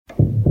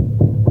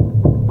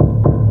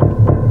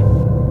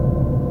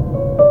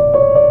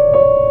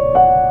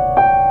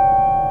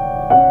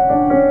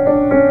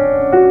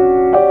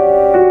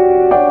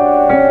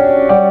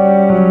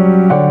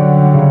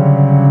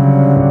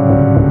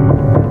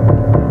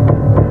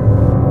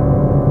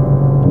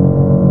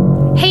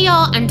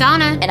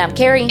Donna. And I'm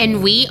Carrie.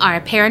 And we are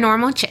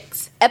Paranormal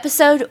Chicks.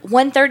 Episode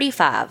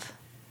 135.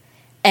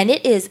 And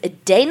it is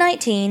day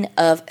 19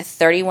 of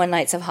 31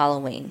 Nights of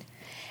Halloween.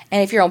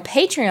 And if you're on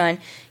Patreon,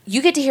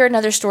 you get to hear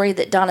another story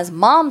that Donna's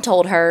mom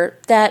told her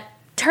that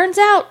turns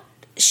out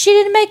she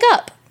didn't make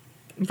up.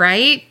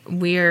 Right?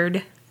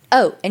 Weird.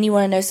 Oh, and you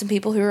want to know some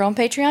people who are on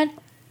Patreon?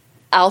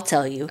 I'll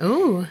tell you.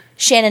 Ooh.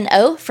 Shannon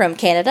O. from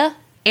Canada.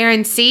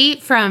 Aaron C.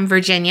 from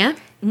Virginia.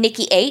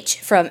 Nikki H.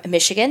 from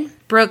Michigan.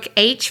 Brooke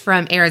H.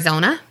 from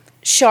Arizona.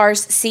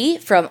 Shars C.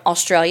 from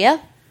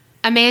Australia.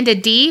 Amanda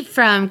D.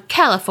 from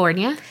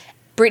California.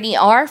 Brittany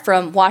R.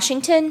 from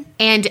Washington.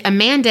 And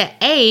Amanda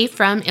A.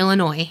 from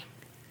Illinois.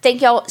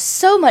 Thank y'all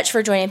so much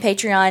for joining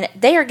Patreon.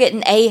 They are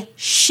getting a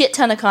shit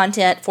ton of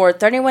content for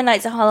 31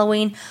 Nights of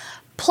Halloween,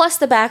 plus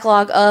the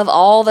backlog of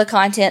all the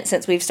content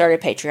since we've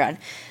started Patreon.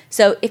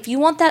 So if you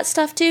want that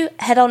stuff too,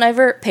 head on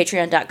over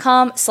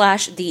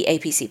patreon.com/the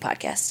APC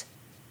podcast.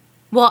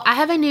 Well, I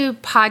have a new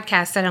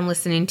podcast that I'm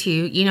listening to.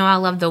 You know, I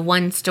love the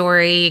one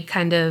story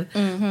kind of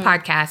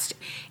podcast.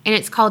 And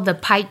it's called The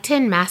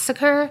Piketon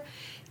Massacre.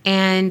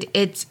 And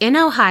it's in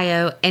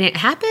Ohio. And it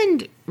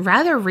happened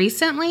rather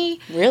recently.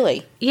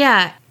 Really?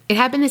 Yeah. It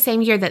happened the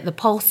same year that the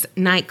Pulse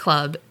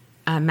nightclub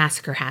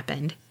massacre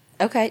happened.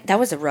 Okay. That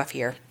was a rough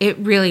year. It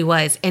really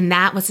was. And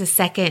that was the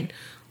second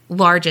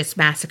largest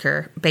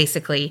massacre,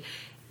 basically,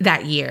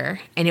 that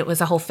year. And it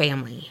was a whole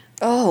family.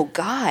 Oh,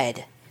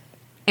 God.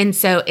 And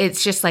so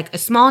it's just like a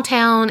small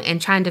town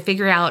and trying to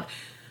figure out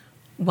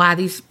why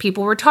these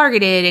people were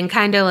targeted and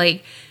kind of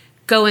like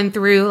going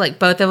through, like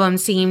both of them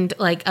seemed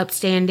like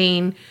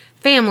upstanding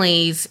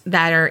families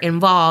that are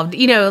involved,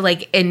 you know,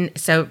 like, and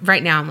so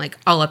right now I'm like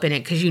all up in it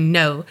because, you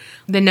know,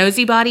 the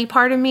nosy body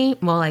part of me,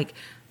 well, like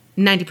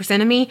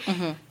 90% of me,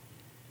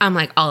 I'm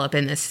like all up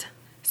in this.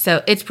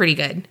 So it's pretty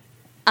good.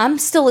 I'm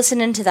still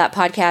listening to that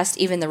podcast,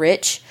 Even the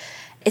Rich.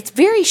 It's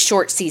very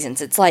short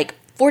seasons. It's like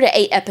 4 to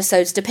 8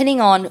 episodes, depending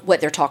on what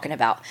they're talking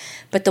about.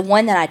 But the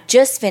one that I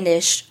just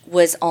finished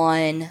was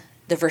on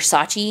the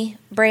Versace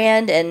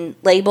brand and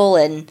label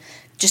and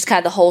just kind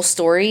of the whole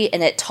story.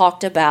 And it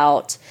talked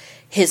about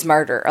his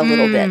murder a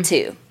little bit,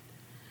 too.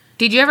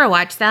 Did you ever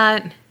watch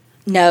that?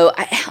 No,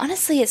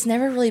 honestly, it's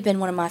never really been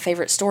one of my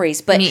favorite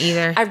stories. But Me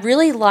either. I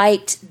really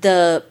liked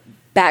the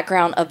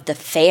background of the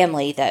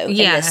family, though, in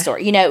this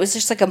story. You know, it was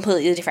just a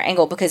completely different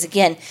angle because,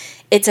 again,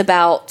 it's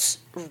about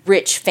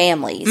rich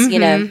families, you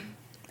know.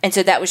 And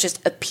so that was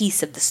just a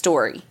piece of the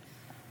story.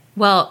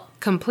 Well,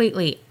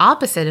 completely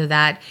opposite of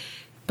that.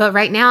 But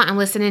right now I'm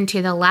listening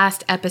to the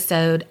last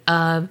episode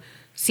of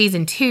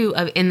season 2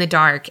 of In the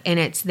Dark. And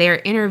it's their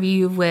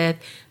interview with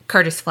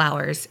Curtis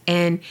Flowers.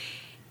 And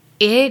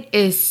it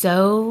is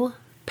so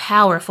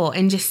powerful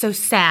and just so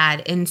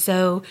sad. And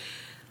so,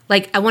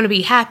 like, I want to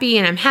be happy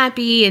and I'm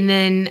happy. And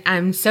then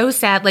I'm so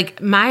sad.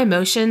 Like, my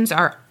emotions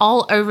are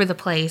all over the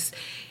place.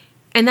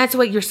 And that's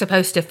what you're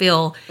supposed to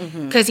feel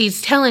because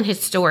he's telling his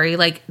story.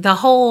 Like, the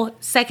whole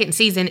second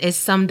season is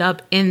summed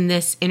up in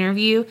this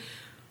interview,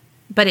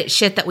 but it's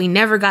shit that we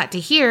never got to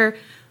hear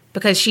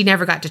because she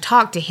never got to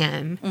talk to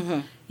him,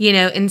 you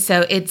know? And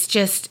so it's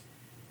just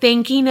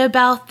thinking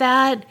about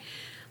that,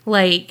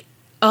 like,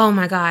 oh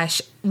my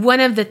gosh. One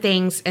of the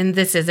things, and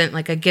this isn't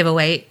like a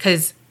giveaway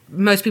because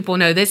most people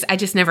know this, I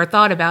just never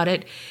thought about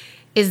it,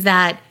 is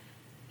that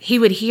he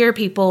would hear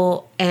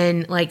people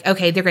and like,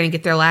 okay, they're going to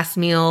get their last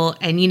meal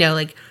and, you know,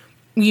 like,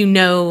 you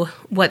know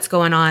what's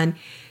going on.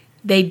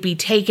 They'd be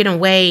taken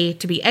away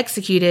to be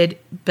executed,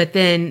 but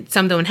then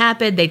something would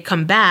happen. They'd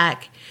come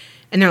back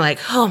and they're like,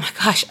 oh my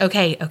gosh,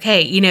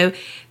 okay, you know,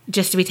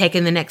 just to be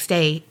taken the next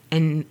day.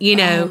 And, you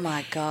know. Oh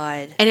my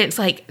God. And it's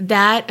like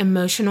that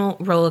emotional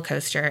roller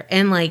coaster.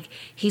 And like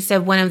he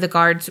said, one of the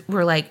guards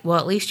were like, well,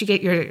 at least you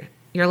get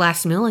your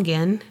last meal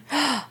again.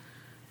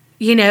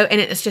 You know, and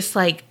it's just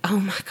like, oh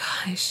my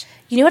gosh.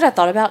 You know what I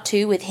thought about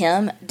too with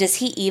him? Does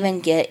he even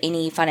get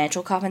any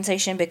financial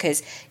compensation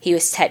because he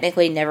was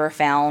technically never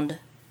found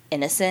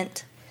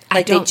innocent?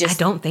 Like I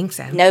don't think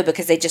so. No,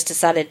 because they just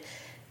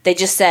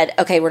said,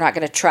 okay, we're not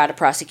going to try to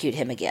prosecute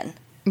him again.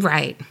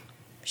 Right.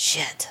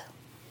 Shit.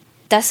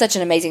 That's such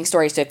an amazing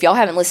story. So if y'all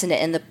haven't listened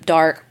to In the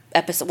Dark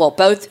episode, well,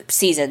 both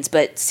seasons,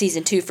 but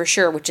season 2 for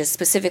sure, which is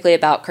specifically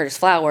about Curtis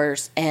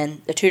Flowers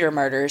and the Tudor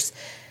murders,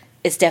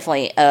 it's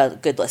definitely a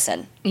good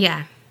listen.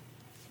 Yeah.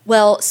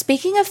 Well,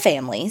 speaking of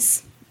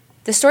families,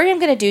 the story I'm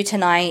going to do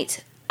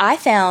tonight, I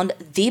found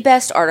the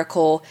best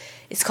article.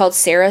 It's called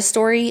Sarah's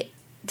Story.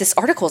 This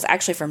article is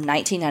actually from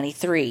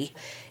 1993.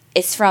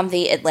 It's from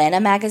the Atlanta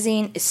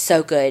magazine. It's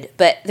so good.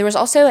 But there was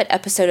also an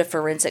episode of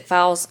Forensic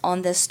Files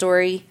on this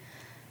story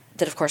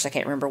that, of course, I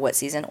can't remember what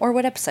season or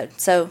what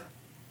episode. So,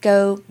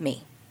 go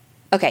me.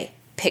 Okay,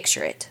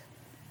 picture it.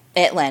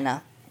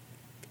 Atlanta.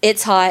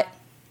 It's hot.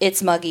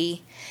 It's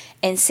muggy.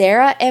 And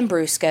Sarah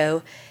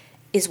Ambrusco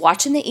is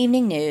watching the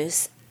evening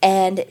news,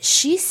 and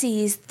she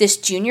sees this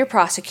junior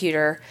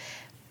prosecutor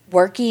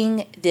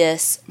working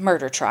this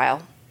murder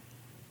trial.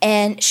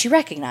 And she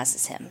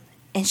recognizes him.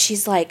 And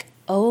she's like,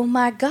 oh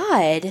my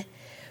God,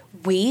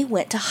 we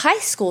went to high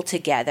school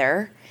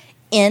together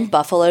in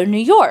Buffalo, New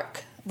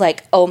York.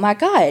 Like, oh my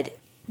God,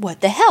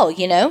 what the hell,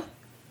 you know?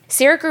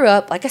 Sarah grew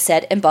up, like I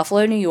said, in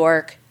Buffalo, New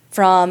York,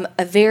 from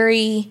a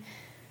very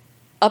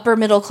upper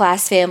middle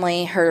class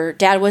family. Her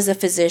dad was a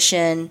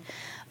physician.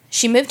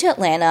 She moved to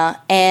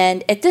Atlanta,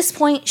 and at this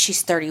point,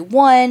 she's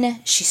 31.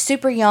 She's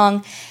super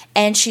young,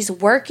 and she's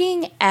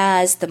working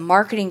as the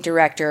marketing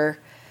director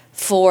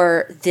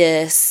for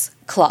this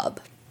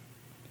club.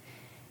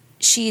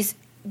 She's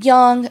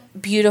young,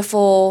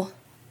 beautiful,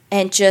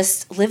 and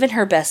just living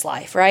her best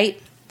life,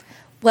 right?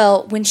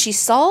 Well, when she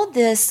saw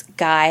this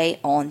guy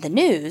on the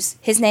news,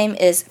 his name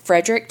is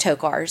Frederick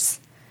Tokars.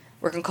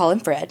 We're going to call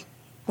him Fred.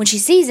 When she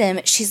sees him,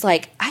 she's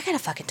like, I got to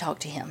fucking talk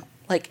to him.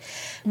 Like,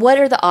 what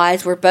are the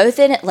odds? We're both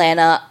in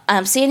Atlanta.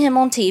 I'm seeing him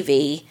on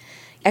TV.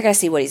 I got to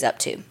see what he's up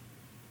to.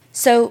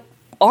 So,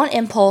 on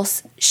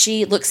impulse,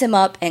 she looks him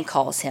up and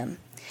calls him.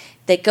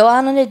 They go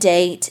out on a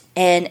date,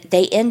 and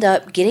they end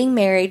up getting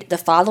married the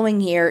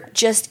following year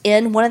just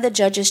in one of the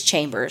judge's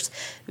chambers.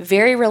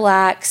 Very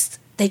relaxed.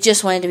 They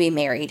just wanted to be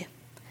married.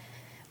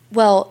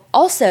 Well,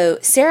 also,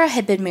 Sarah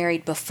had been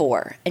married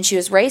before, and she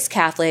was raised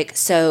Catholic,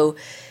 so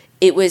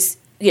it was,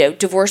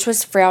 divorce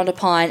was frowned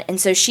upon,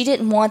 and so she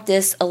didn't want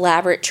this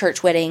elaborate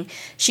church wedding.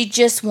 She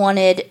just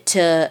wanted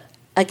to,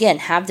 again,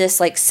 have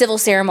this, civil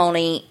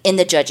ceremony in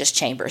the judge's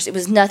chambers. It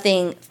was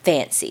nothing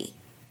fancy.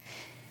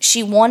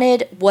 She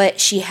wanted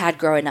what she had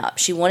growing up.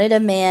 She wanted a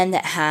man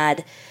that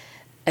had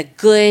a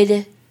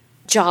good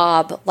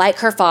job, like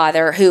her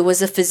father, who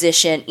was a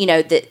physician,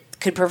 that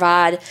could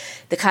provide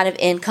the kind of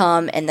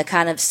income and the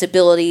kind of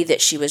stability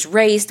that she was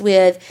raised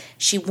with.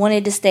 She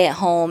wanted to stay at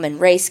home and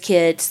raise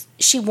kids.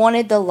 She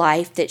wanted the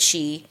life that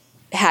she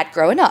had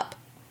growing up.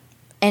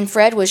 And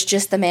Fred was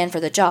just the man for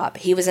the job.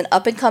 He was an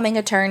up-and-coming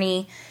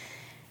attorney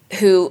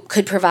who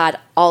could provide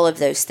all of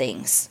those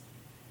things.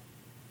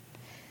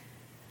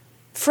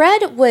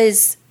 Fred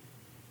was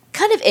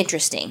kind of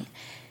interesting.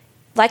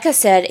 Like I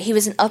said, he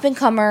was an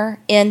up-and-comer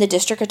in the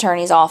district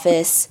attorney's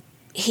office.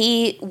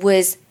 He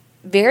was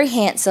very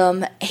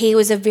handsome. He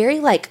was a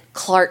very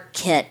Clark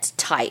Kent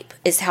type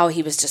is how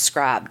he was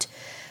described.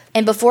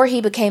 And before he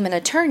became an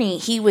attorney,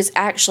 he was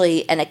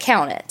actually an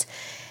accountant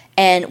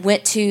and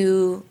went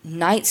to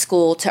night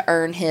school to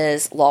earn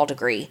his law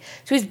degree.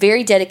 So he was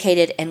very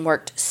dedicated and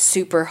worked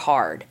super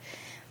hard.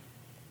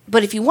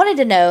 But if you wanted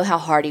to know how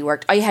hard he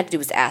worked, all you had to do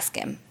was ask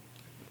him.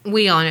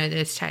 We all know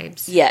those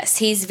types. Yes,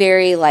 he's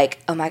very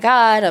oh my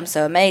God, I'm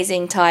so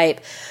amazing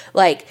type.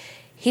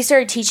 He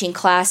started teaching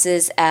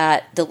classes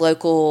at the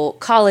local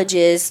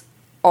colleges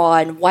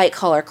on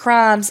white-collar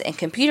crimes and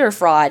computer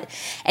fraud,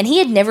 and he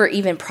had never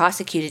even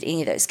prosecuted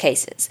any of those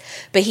cases.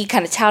 But he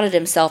kind of touted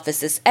himself as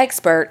this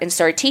expert and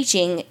started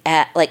teaching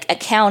at,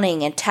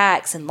 accounting and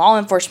tax and law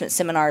enforcement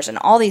seminars and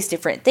all these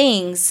different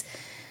things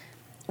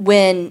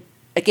when,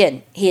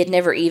 again, he had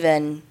never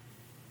even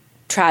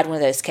tried one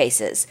of those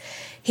cases.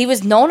 He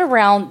was known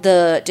around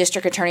the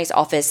district attorney's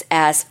office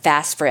as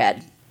Fast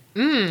Fred.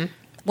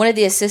 One of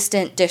the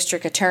assistant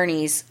district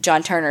attorneys,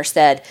 John Turner,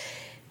 said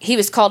he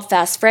was called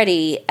Fast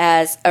Freddy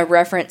as a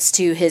reference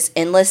to his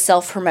endless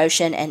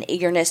self-promotion and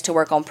eagerness to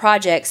work on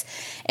projects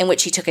in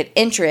which he took an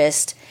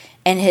interest,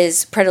 and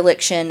his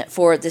predilection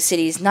for the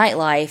city's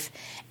nightlife,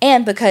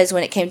 and because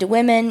when it came to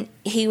women,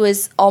 he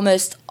was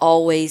almost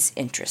always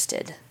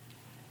interested.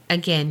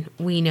 Again,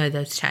 we know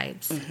those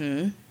types.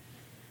 Mm-hmm.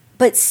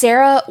 But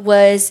Sarah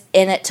was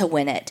in it to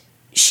win it.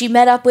 She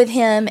met up with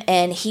him,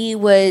 and he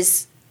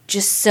was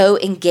just so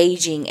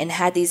engaging and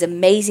had these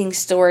amazing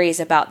stories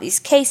about these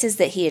cases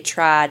that he had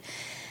tried.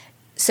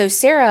 So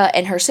Sarah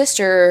and her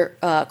sister,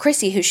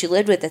 Chrissy, who she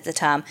lived with at the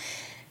time,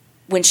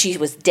 when she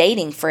was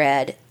dating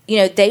Fred,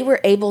 they were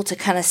able to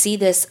kind of see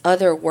this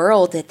other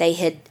world that they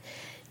had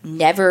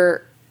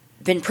never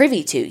been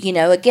privy to.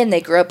 Again,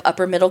 they grew up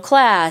upper middle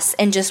class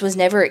and just was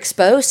never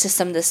exposed to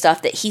some of the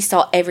stuff that he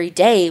saw every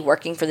day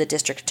working for the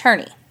district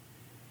attorney.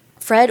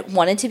 Fred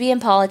wanted to be in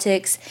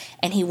politics,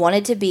 and he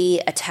wanted to be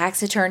a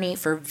tax attorney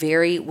for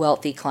very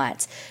wealthy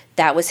clients.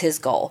 That was his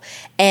goal.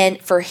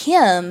 And for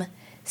him,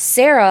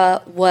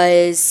 Sarah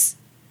was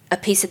a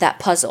piece of that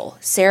puzzle.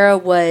 Sarah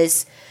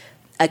was,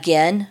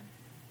 again,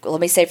 let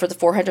me say for the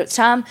 400th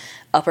time,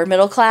 upper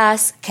middle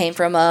class, came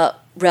from a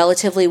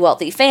relatively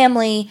wealthy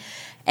family,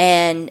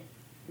 and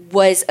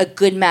was a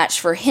good match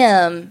for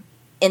him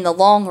in the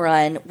long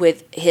run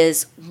with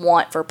his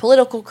want for a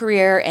political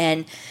career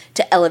and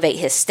to elevate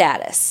his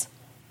status.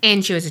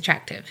 And she was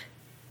attractive.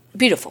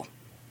 Beautiful.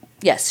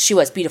 Yes, she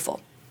was beautiful.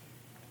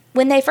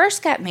 When they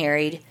first got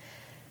married,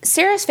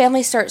 Sarah's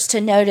family starts to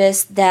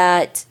notice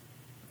that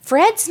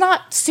Fred's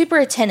not super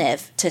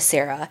attentive to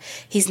Sarah.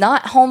 He's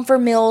not home for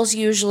meals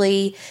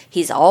usually.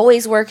 He's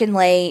always working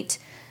late.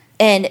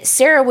 And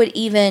Sarah would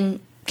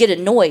even get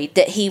annoyed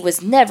that he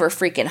was never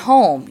freaking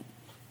home.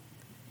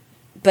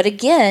 But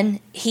again,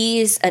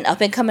 he's an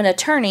up-and-coming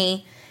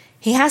attorney.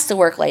 He has to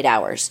work late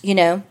hours,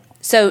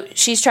 So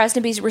she tries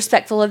to be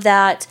respectful of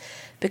that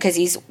because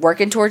he's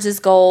working towards his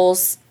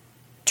goals,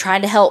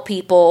 trying to help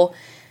people.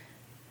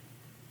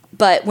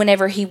 But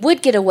whenever he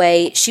would get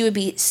away, she would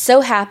be so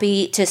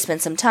happy to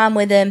spend some time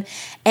with him.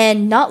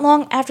 And not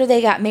long after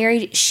they got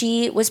married,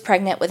 she was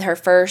pregnant with her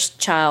first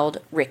child,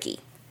 Ricky.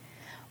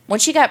 When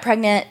she got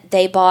pregnant,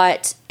 they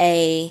bought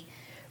a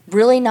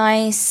really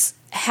nice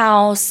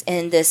house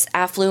in this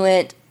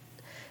affluent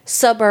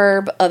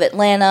suburb of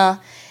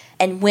Atlanta.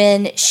 And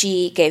when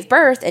she gave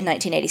birth in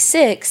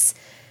 1986,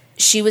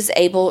 she was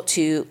able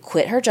to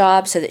quit her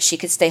job so that she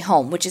could stay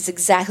home, which is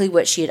exactly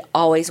what she had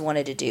always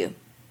wanted to do.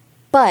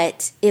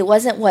 But it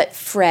wasn't what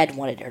Fred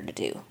wanted her to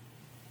do.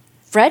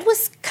 Fred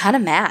was kind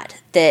of mad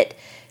that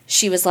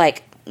she was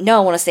like, no,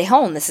 I want to stay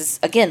home. This is,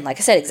 again, like I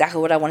said, exactly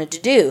what I wanted to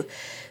do.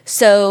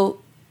 So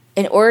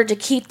in order to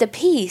keep the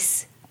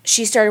peace,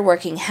 she started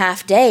working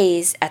half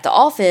days at the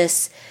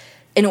office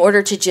in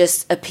order to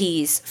just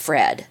appease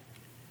Fred.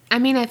 I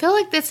mean, I feel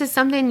like this is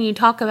something you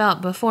talk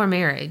about before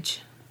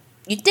marriage.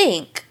 You'd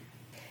think.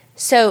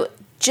 So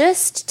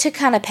just to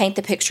kind of paint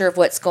the picture of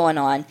what's going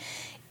on,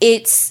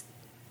 it's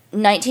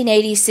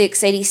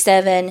 1986,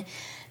 87.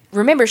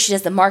 Remember, she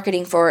does the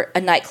marketing for a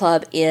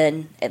nightclub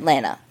in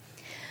Atlanta.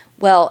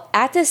 Well,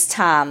 at this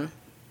time,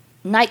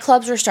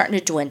 nightclubs were starting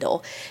to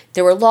dwindle.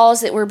 There were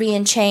laws that were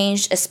being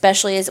changed,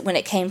 especially as when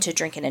it came to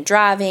drinking and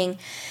driving.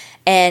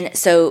 And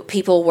so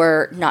people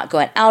were not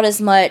going out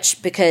as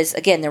much because,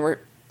 again, there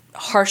were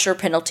harsher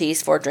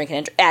penalties for drinking,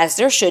 and as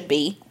there should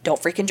be. Don't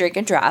freaking drink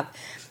and drive.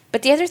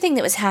 But the other thing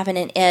that was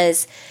happening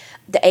is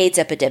the AIDS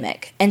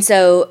epidemic. And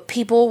so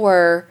people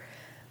were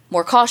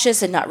more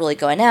cautious and not really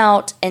going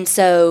out. And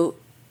so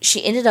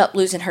she ended up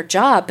losing her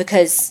job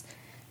because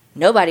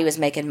nobody was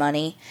making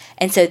money.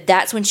 And so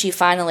that's when she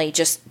finally,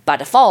 just by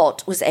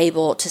default, was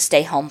able to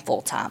stay home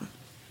full time.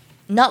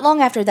 Not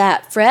long after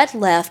that, Fred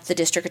left the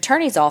district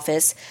attorney's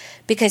office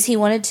because he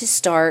wanted to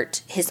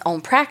start his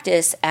own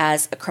practice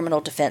as a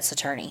criminal defense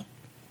attorney.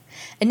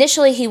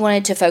 Initially, he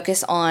wanted to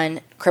focus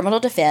on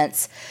criminal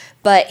defense,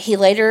 but he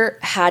later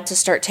had to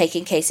start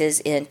taking cases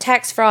in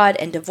tax fraud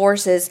and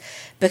divorces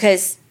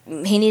because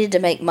he needed to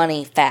make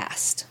money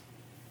fast.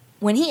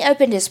 When he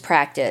opened his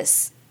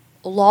practice,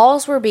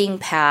 laws were being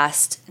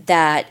passed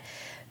that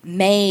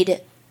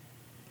made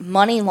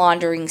money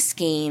laundering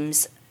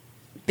schemes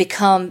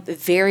become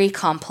very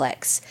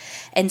complex.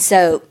 And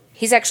so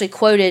he's actually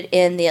quoted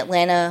in the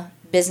Atlanta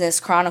Business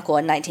Chronicle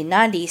in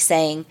 1990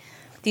 saying,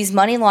 "These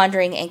money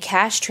laundering and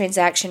cash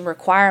transaction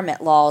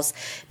requirement laws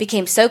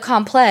became so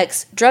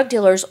complex, drug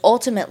dealers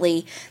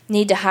ultimately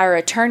need to hire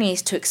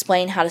attorneys to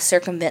explain how to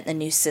circumvent the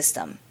new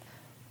system."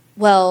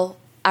 Well,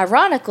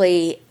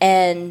 ironically,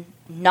 and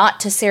not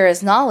to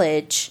Sarah's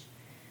knowledge,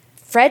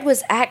 Fred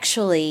was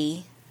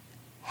actually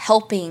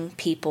helping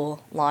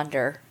people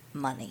launder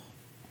money.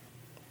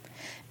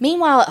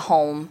 Meanwhile, at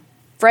home,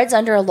 Fred's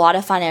under a lot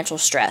of financial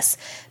stress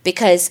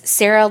because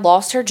Sarah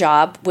lost her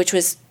job, which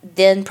was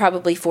then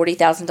probably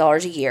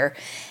 $40,000 a year,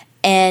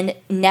 and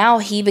now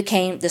he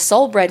became the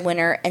sole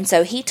breadwinner, and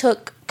so he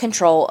took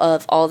control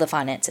of all the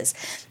finances.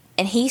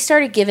 And he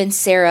started giving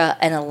Sarah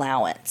an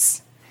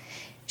allowance.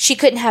 She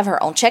couldn't have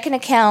her own checking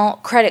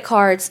account, credit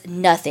cards,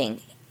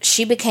 nothing.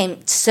 She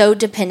became so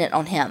dependent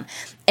on him.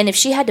 And if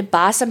she had to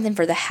buy something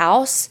for the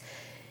house,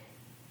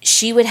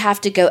 she would have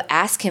to go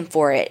ask him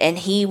for it, and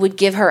he would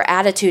give her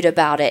attitude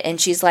about it.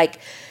 And she's like,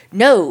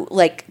 no,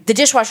 like, the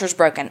dishwasher's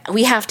broken.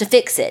 We have to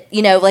fix it.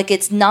 You know, like,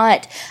 it's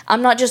not,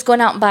 I'm not just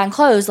going out and buying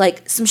clothes.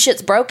 Like, some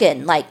shit's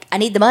broken. Like, I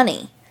need the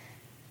money.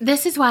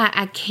 This is why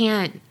I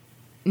can't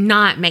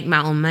not make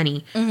my own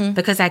money,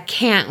 because I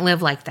can't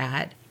live like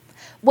that.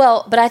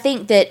 Well, but I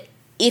think that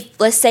if,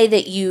 let's say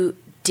that you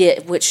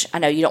did, which I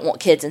know you don't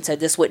want kids, and so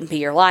this wouldn't be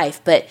your life,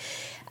 but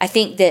I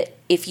think that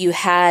if you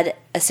had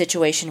a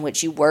situation in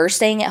which you were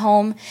staying at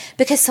home,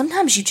 because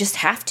sometimes you just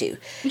have to.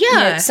 Yeah. You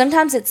know,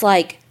 sometimes it's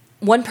like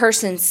one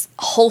person's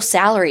whole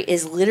salary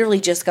is literally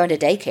just going to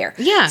daycare.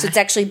 Yeah. So it's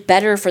actually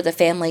better for the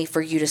family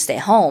for you to stay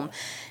home.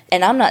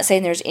 And I'm not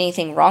saying there's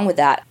anything wrong with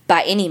that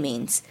by any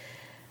means.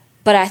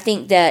 But I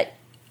think that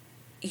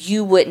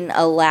you wouldn't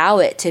allow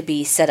it to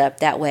be set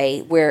up that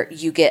way where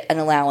you get an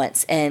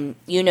allowance and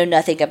you know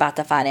nothing about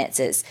the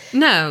finances.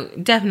 No,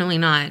 definitely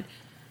not.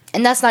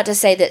 And that's not to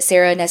say that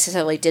Sarah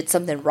necessarily did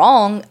something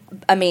wrong.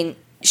 I mean,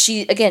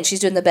 she's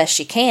doing the best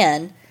she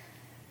can.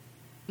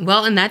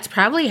 Well, and that's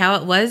probably how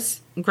it was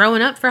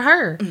growing up for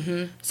her.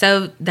 Mm-hmm.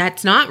 So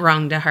that's not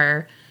wrong to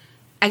her.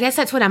 I guess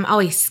that's what I'm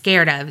always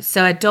scared of.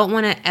 So I don't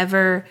want to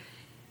ever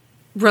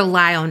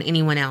rely on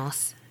anyone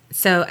else.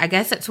 So I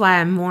guess that's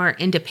why I'm more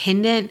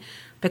independent,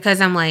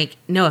 because I'm like,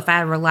 no, if I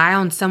rely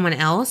on someone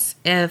else,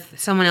 if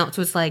someone else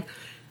was like,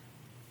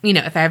 you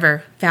know, if I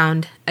ever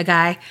found a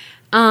guy,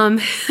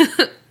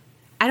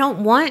 I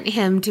don't want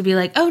him to be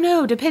like, oh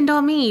no, depend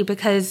on me,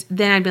 because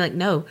then I'd be like,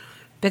 no,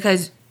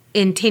 because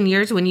in 10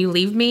 years when you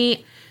leave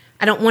me,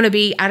 I don't want to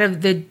be out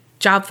of the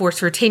job force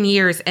for 10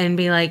 years and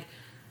be like,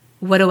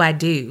 what do I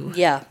do?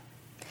 Yeah.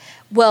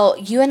 Well,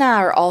 you and I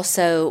are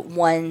also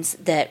ones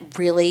that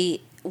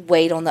really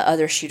wait on the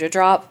other shoe to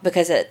drop,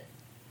 because it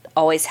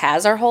always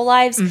has our whole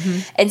lives.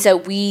 Mm-hmm. And so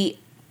we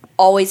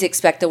always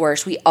expect the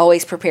worst. We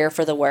always prepare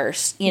for the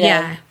worst, you know?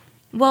 Yeah.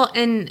 Well,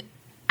 and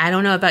I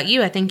don't know about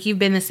you. I think you've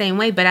been the same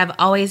way, but I've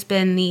always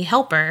been the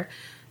helper.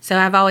 So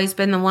I've always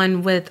been the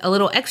one with a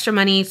little extra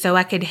money so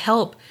I could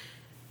help.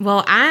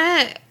 Well,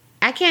 I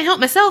can't help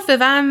myself if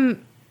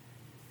I'm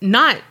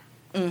not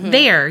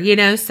there, you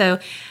know? So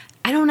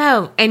I don't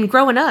know. And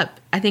growing up,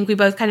 I think we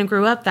both kind of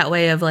grew up that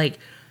way of like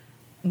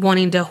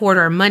wanting to hoard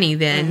our money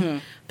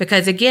then.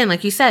 Because again,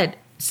 like you said,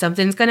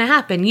 something's going to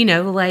happen, you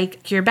know,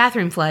 like your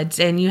bathroom floods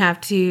and you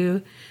have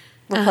to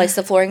replace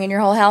the flooring in your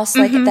whole house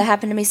like that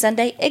happened to me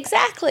Sunday.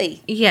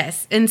 Exactly.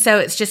 Yes. And so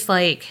it's just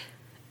like,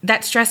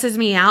 that stresses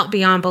me out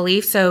beyond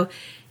belief. So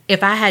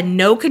if I had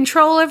no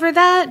control over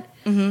that,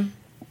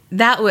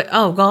 that would,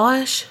 oh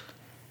gosh.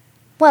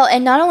 Well,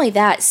 and not only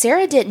that,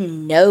 Sarah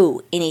didn't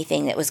know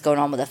anything that was going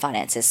on with the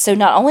finances. So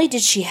not only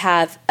did she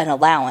have an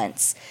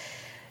allowance,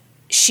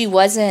 she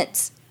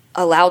wasn't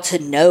allowed to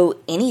know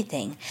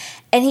anything.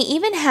 And he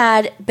even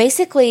had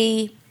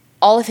basically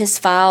all of his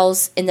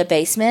files in the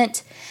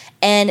basement,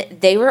 and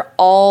they were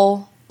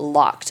all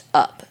locked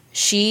up.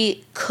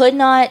 She could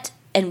not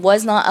and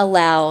was not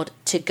allowed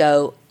to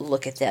go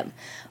look at them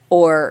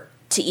or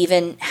to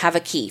even have a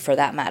key for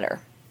that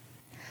matter.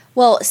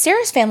 Well,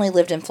 Sarah's family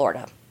lived in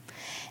Florida.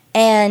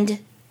 And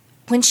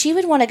when she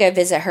would want to go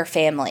visit her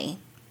family,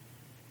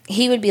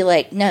 he would be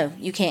like, no,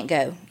 you can't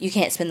go. You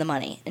can't spend the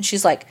money. And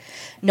she's like,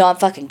 no, I'm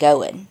fucking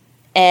going.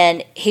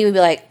 And he would be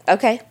like,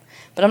 okay,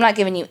 but I'm not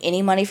giving you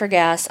any money for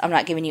gas. I'm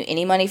not giving you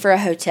any money for a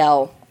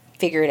hotel.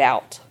 Figure it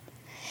out.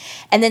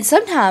 And then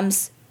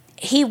sometimes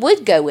he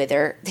would go with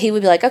her. He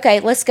would be like, okay,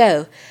 let's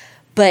go.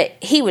 But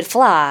he would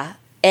fly,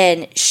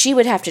 and she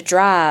would have to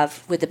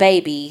drive with the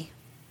baby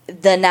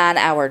the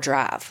 9-hour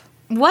drive.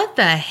 What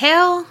the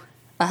hell?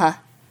 Uh-huh.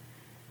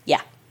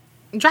 Yeah.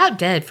 Drop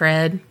dead,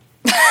 Fred.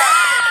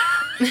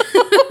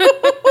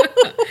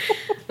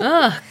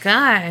 Oh,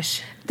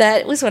 gosh.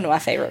 That was one of my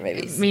favorite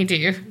movies. Me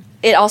too.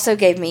 It also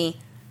gave me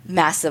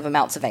massive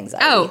amounts of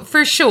anxiety. Oh,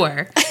 for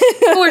sure.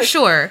 For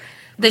sure.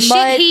 The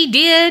mud, shit he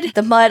did.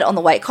 The mud on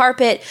the white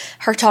carpet,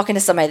 her talking to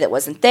somebody that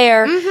wasn't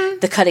there,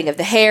 the cutting of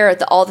the hair,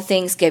 all the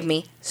things gave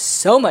me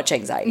so much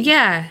anxiety.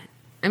 Yeah.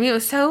 I mean, it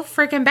was so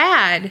freaking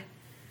bad,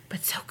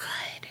 but so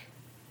good.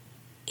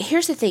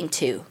 Here's the thing,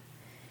 too.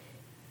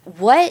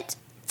 What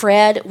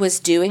Fred was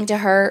doing to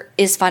her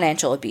is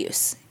financial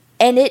abuse.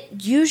 And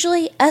it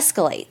usually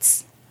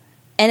escalates.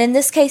 And in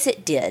this case,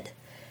 it did.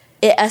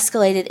 It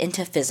escalated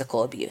into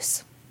physical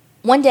abuse.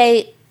 One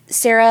day,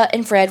 Sarah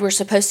and Fred were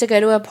supposed to go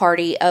to a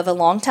party of a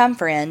longtime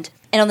friend.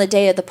 And on the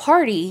day of the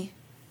party,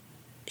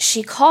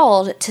 she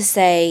called to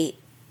say,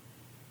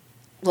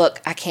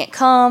 look, I can't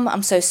come.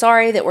 I'm so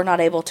sorry that we're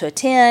not able to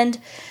attend.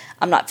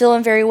 I'm not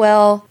feeling very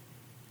well.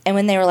 And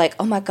when they were like,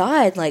 oh my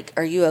God, like,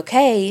 are you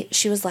okay?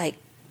 She was like,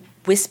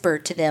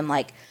 whispered to them,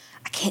 like,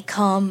 I can't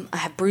come. I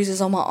have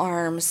bruises on my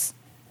arms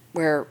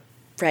where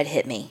Fred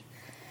hit me.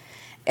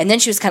 And then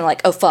she was kind of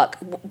like, oh, fuck.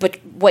 But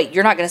wait,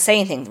 you're not going to say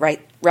anything, right?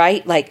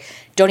 Right? Like,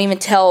 don't even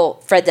tell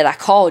Fred that I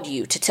called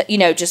you to, you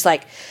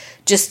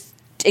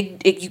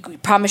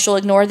promise you'll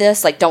ignore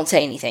this? Like, don't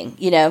say anything,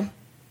 you know?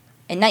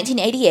 In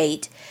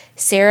 1988,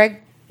 Sarah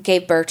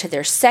gave birth to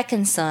their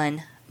second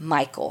son,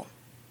 Michael.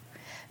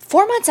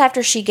 4 months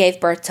after she gave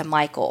birth to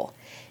Michael,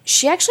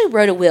 she actually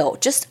wrote a will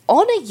just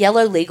on a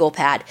yellow legal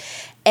pad.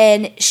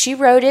 And she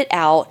wrote it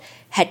out,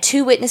 had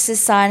 2 witnesses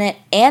sign it,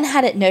 and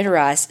had it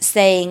notarized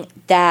saying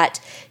that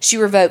she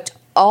revoked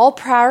all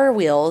prior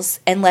wills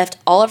and left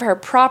all of her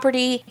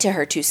property to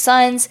her 2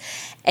 sons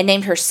and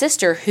named her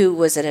sister, who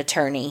was an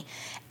attorney,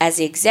 as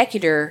the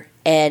executor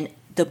and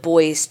the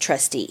boys'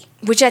 trustee.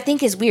 Which I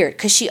think is weird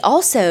because she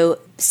also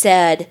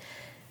said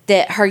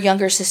that her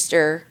younger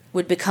sister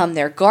would become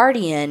their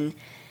guardian,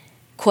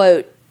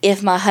 quote,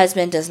 if my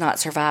husband does not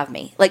survive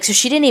me. Like, so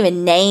she didn't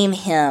even name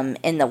him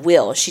in the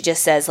will. She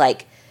just says,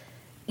 like,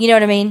 you know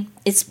what I mean?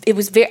 It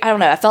was very, I don't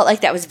know, I felt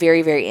like that was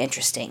very, very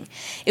interesting.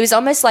 It was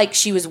almost like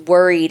she was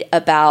worried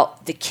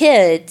about the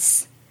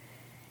kids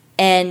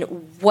and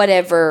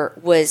whatever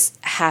was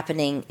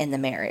happening in the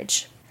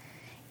marriage.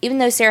 Even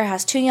though Sarah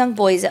has 2 young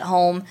boys at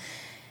home,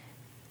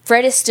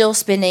 Fred is still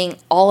spending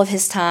all of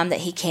his time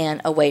that he can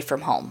away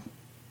from home.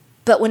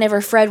 But whenever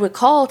Fred would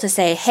call to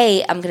say,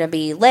 hey, I'm going to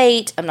be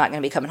late, I'm not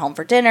going to be coming home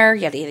for dinner,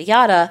 yada, yada,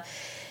 yada,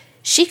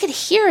 she could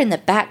hear in the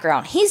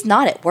background, he's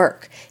not at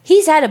work.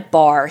 He's at a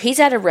bar, he's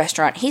at a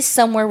restaurant, he's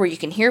somewhere where you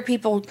can hear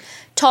people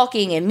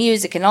talking and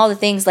music and all the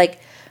things like,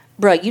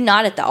 bro, you're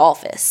not at the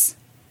office.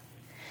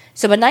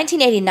 So by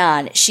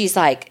 1989, she's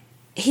like,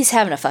 he's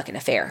having a fucking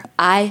affair.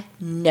 I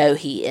know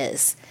he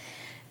is.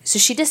 So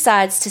she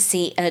decides to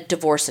see a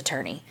divorce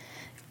attorney.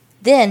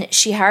 Then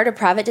she hired a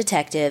private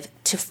detective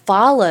to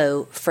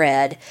follow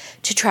Fred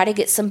to try to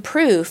get some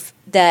proof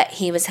that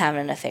he was having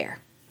an affair.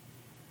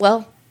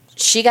 Well,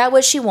 she got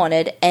what she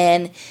wanted,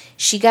 and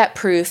she got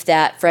proof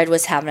that Fred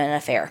was having an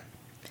affair.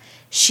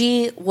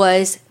 She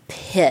was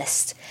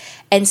pissed,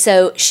 and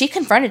so she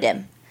confronted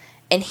him,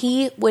 and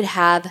he would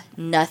have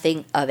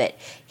nothing of it.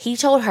 He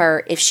told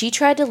her if she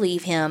tried to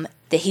leave him,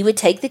 that he would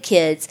take the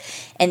kids,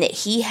 and that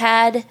he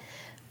had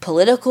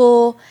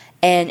political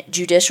and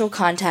judicial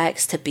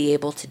contacts to be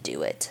able to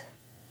do it.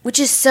 which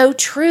is so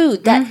true.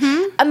 That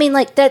I mean,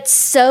 like, that's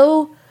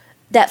so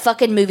that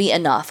fucking movie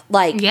Enough.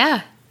 Like,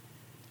 yeah.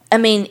 I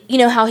mean, you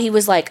know how he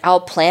was like,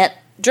 I'll plant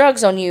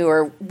drugs on you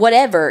or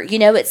whatever. You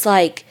know, it's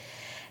like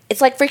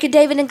freaking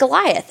David and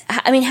Goliath.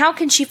 I mean, how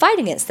can she fight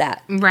against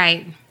that?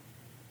 Right.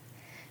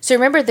 So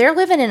remember, they're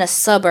living in a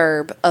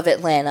suburb of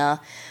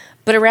Atlanta,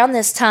 but around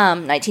this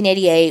time,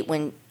 1988,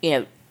 when, you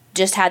know,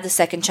 just had the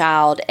second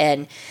child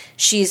and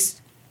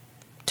she's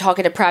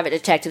talking to private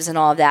detectives and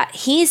all of that,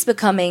 he's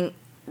becoming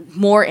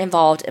more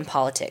involved in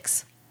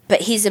politics.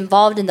 But he's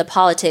involved in the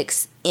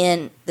politics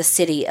in the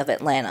city of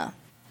Atlanta,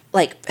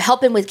 like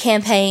helping with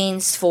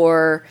campaigns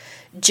for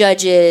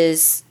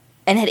judges,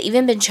 and had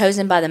even been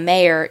chosen by the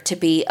mayor to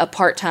be a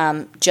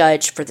part-time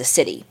judge for the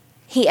city.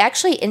 He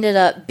actually ended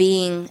up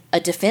being a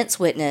defense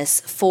witness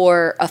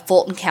for a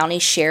Fulton County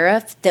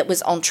sheriff that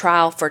was on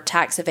trial for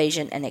tax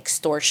evasion and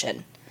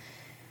extortion.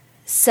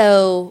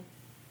 So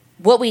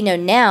what we know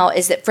now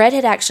is that Fred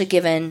had actually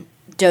given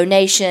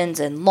donations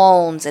and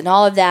loans and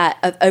all of that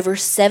of over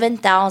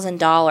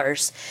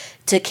 $7,000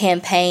 to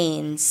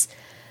campaigns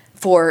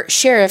for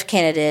sheriff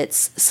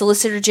candidates,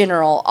 solicitor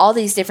general, all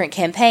these different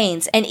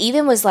campaigns, and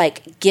even was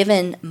like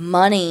given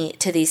money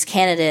to these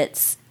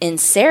candidates in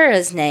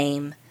Sarah's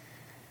name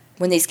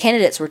when these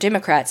candidates were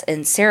Democrats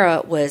and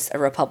Sarah was a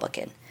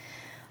Republican.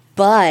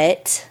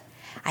 But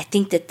I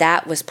think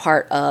that was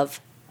part of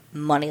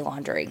money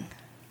laundering.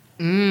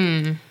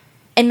 And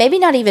maybe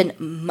not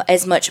even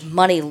as much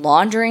money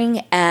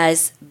laundering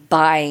as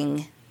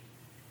buying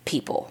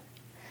people.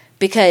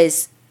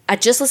 Because I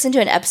just listened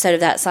to an episode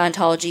of that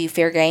Scientology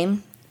Fair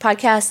Game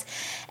podcast,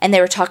 and they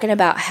were talking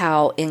about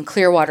how in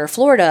Clearwater,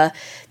 Florida,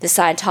 the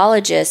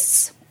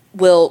Scientologists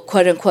will,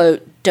 quote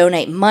unquote,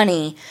 donate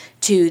money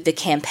to the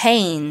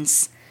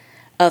campaigns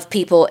of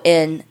people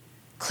in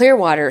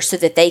Clearwater so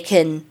that they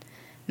can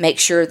make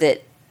sure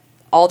that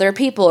all their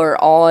people are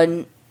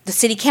on the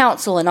city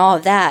council and all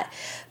of that.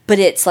 But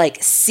it's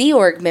like Sea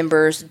Org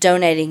members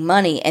donating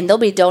money, and they'll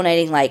be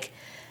donating like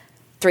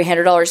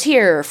 $300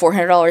 here or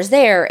 $400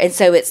 there. And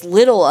so it's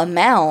little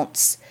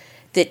amounts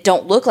that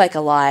don't look like a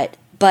lot,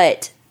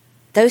 but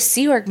those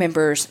Sea Org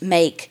members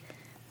make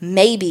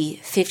maybe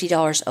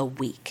 $50 a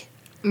week.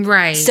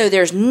 Right. So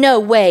there's no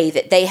way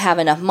that they have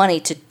enough money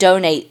to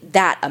donate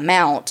that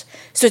amount.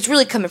 So it's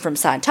really coming from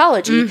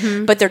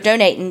Scientology, but they're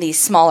donating these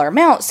smaller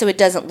amounts so it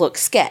doesn't look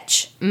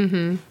sketch.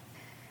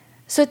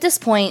 So at this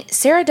point,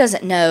 Sarah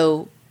doesn't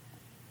know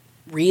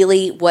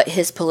really what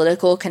his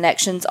political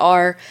connections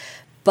are,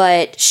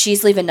 but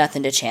she's leaving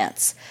nothing to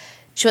chance.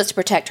 She wants to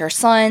protect her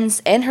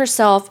sons and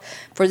herself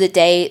for the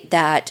day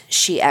that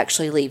she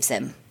actually leaves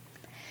him.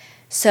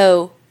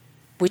 So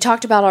we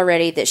talked about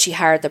already that she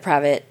hired the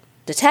private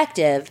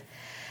detective.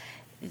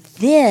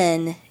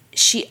 Then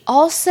she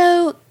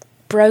also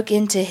broke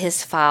into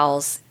his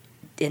files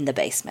in the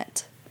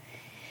basement.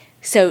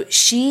 So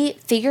she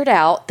figured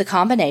out the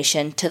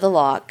combination to the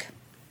lock,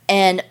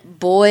 and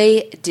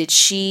boy, did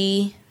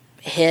she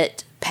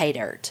hit pay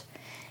dirt.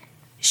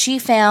 She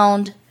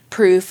found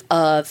proof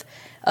of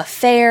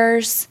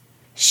affairs.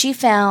 She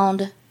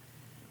found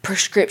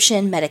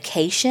prescription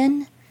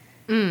medication.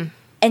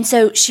 And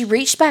so she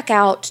reached back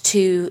out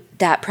to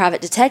that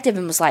private detective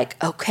and was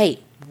like, okay,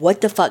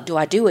 what the fuck do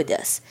I do with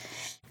this?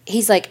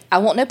 He's like, I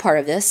want no part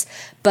of this,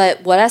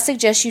 but what I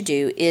suggest you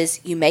do is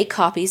you make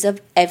copies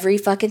of every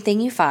fucking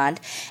thing you find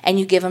and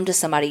you give them to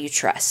somebody you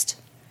trust.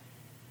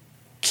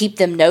 Keep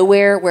them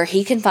nowhere where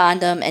he can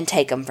find them and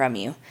take them from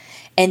you.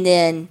 And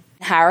then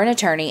hire an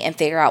attorney and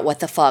figure out what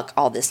the fuck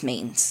all this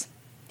means.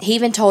 He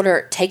even told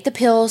her, take the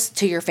pills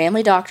to your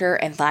family doctor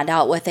and find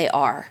out what they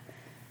are.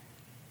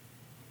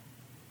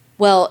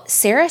 Well,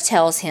 Sarah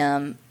tells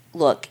him,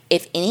 look,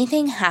 if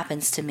anything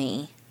happens to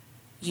me,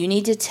 you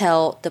need to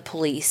tell the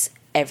police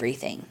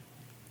everything.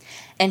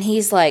 And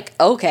he's like,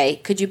 okay,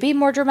 could you be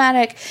more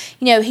dramatic?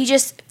 You know, he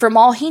just, from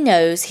all he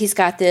knows, he's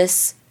got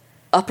this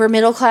upper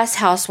middle class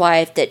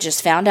housewife that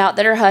just found out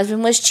that her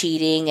husband was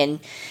cheating, and,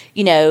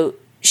 you know,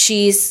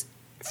 she's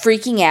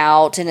freaking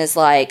out and is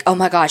like, oh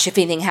my gosh, if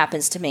anything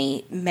happens to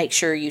me, make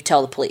sure you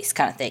tell the police,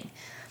 kind of thing.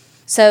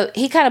 So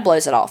he kind of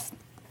blows it off.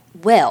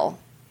 Well,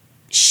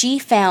 she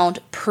found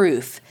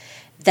proof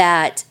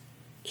that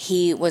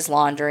he was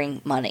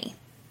laundering money.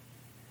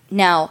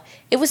 Now,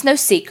 it was no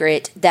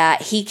secret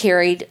that he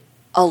carried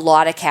a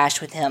lot of cash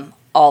with him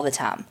all the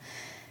time.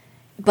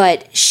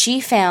 But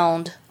she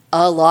found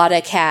a lot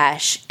of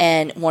cash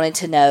and wanted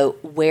to know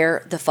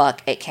where the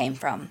fuck it came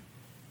from.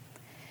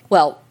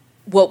 Well,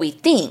 what we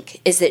think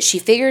is that she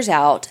figures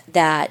out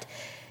that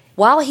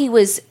while he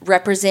was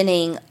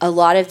representing a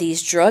lot of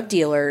these drug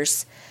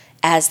dealers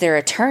as their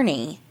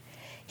attorney,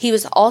 he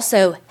was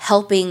also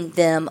helping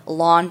them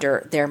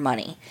launder their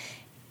money.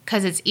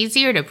 Because it's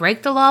easier to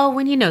break the law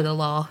when you know the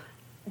law.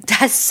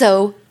 That's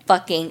so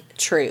fucking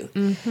true.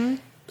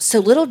 So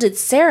little did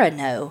Sarah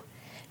know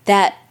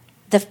that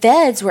the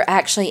feds were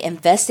actually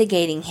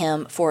investigating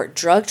him for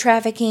drug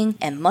trafficking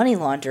and money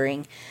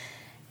laundering.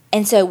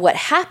 And so what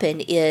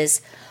happened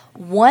is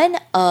one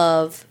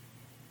of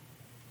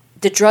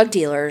the drug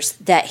dealers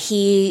that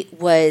he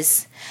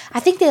was, I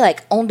think they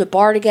like owned a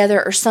bar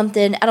together or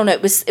something. I don't know.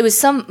 It was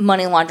some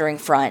money laundering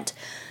front.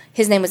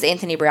 His name was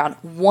Anthony Brown.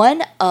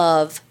 One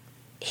of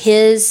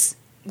his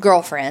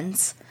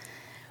girlfriends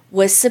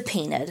was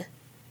subpoenaed,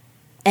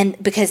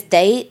 and because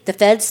the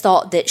feds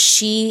thought that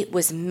she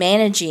was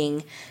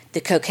managing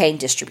the cocaine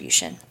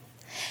distribution.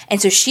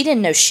 And so she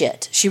didn't know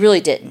shit. She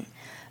really didn't.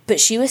 But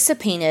she was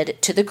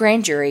subpoenaed to the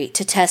grand jury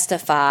to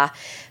testify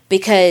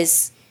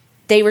because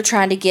they were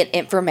trying to get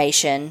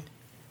information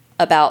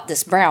about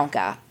this Brown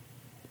guy.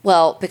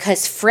 Well,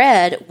 because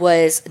Fred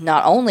was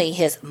not only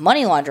his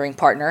money laundering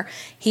partner,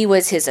 he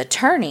was his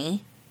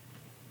attorney,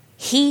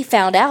 he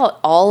found out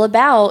all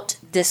about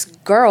this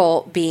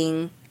girl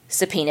being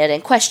subpoenaed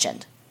and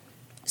questioned.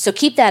 So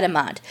keep that in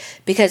mind,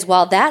 because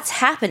while that's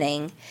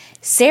happening,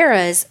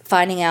 Sarah's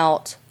finding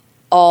out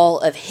all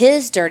of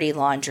his dirty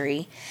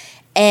laundry,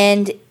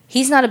 and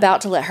he's not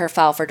about to let her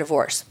file for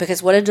divorce.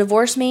 Because what does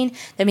divorce mean?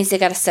 That means they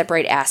got to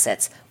separate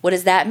assets. What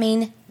does that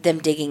mean? Them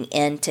digging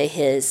into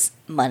his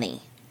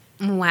money.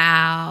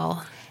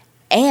 Wow.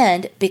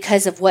 And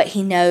because of what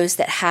he knows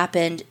that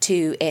happened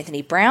to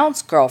Anthony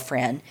Brown's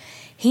girlfriend,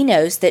 he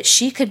knows that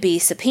she could be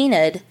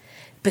subpoenaed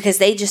because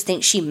they just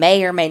think she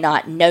may or may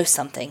not know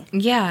something.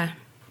 Yeah.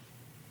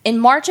 In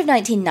March of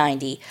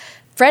 1990,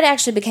 Fred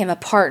actually became a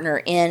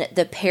partner in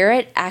the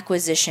Parrot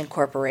Acquisition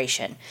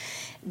Corporation,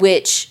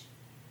 which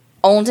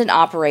owned and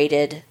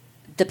operated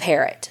the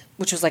Parrot,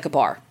 which was like a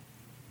bar.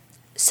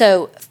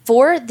 So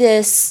for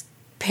this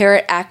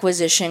Parrot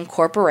Acquisition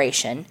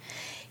Corporation,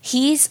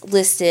 he's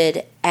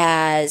listed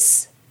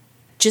as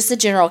just the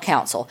general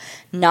counsel,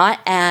 not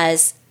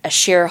as a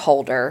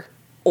shareholder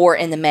or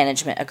in the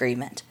management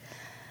agreement.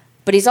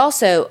 But he's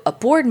also a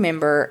board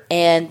member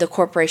and the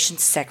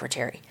corporation's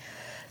secretary.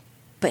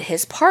 But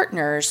his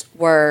partners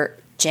were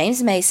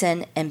James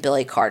Mason and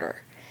Billy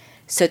Carter.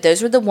 So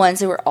those were the ones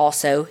that were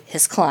also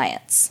his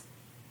clients.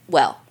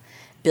 Well,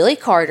 Billy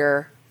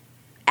Carter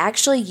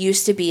actually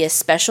used to be a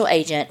special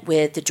agent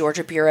with the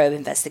Georgia Bureau of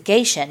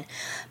Investigation,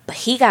 but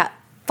he got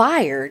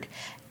fired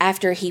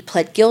after he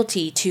pled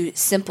guilty to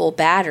simple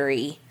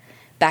battery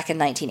back in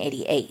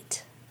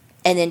 1988.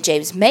 And then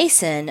James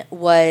Mason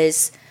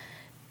was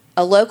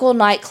a local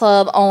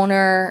nightclub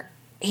owner.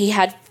 He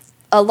had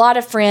a lot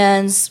of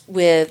friends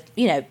with,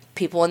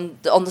 people on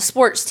the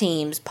sports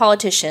teams,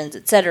 politicians,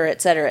 etc.,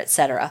 etc.,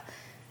 etc.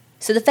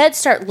 So the feds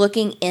start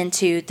looking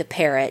into the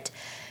Parrot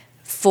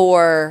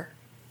for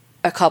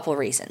a couple of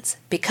reasons.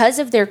 Because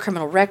of their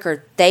criminal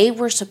record, they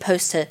were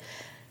supposed to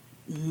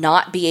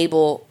not be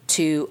able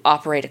to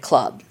operate a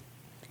club.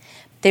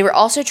 They were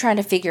also trying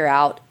to figure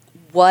out,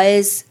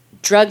 was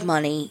drug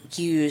money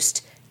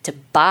used to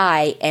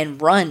buy and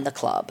run the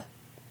club?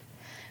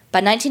 By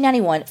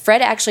 1991,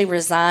 Fred actually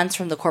resigns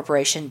from the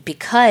corporation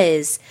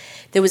because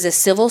there was a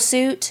civil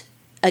suit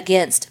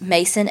against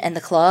Mason and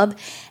the club,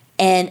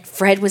 and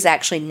Fred was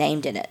actually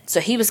named in it. So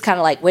he was kind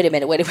of like, wait a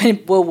minute,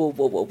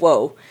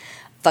 whoa.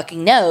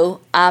 Fucking no,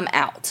 I'm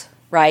out,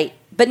 right?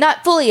 But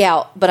not fully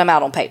out, but I'm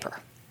out on paper.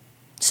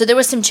 So there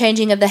was some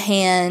changing of the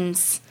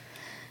hands,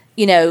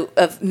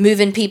 of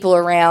moving people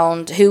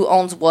around, who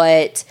owns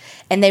what,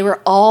 and they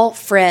were all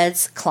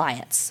Fred's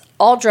clients,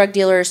 all drug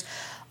dealers,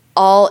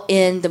 all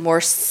in the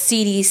more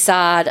seedy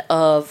side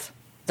of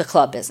the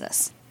club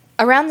business.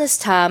 Around this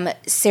time,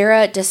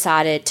 Sarah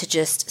decided to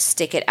just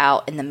stick it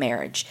out in the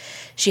marriage.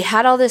 She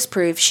had all this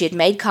proof. She had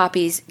made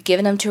copies,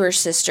 given them to her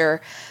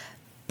sister,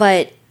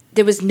 but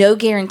there was no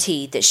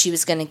guarantee that she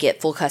was going to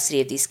get full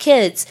custody of these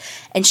kids,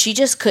 and she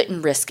just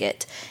couldn't risk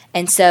it.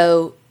 And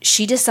so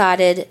she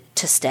decided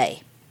to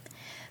stay.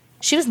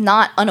 She was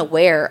not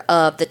unaware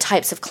of the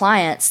types of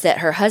clients that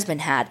her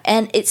husband had,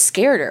 and it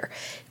scared her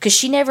because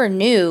she never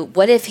knew,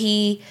 what if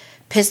he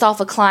pissed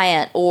off a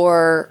client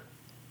or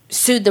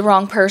sued the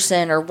wrong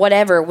person or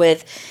whatever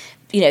with,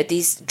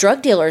 these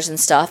drug dealers and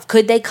stuff.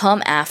 Could they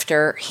come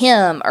after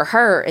him or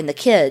her and the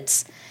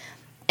kids?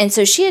 And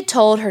so she had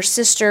told her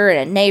sister and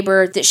a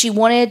neighbor that she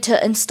wanted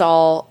to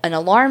install an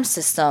alarm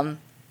system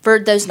for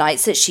those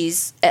nights that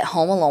she's at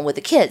home alone with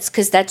the kids,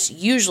 because that's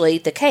usually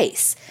the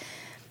case.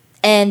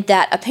 And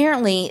that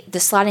apparently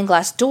the sliding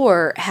glass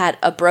door had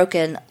a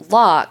broken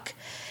lock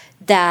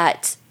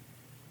that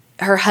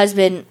her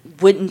husband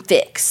wouldn't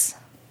fix.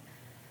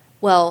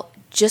 Well,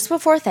 just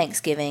before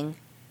Thanksgiving,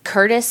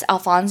 Curtis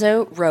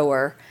Alfonso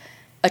Rower,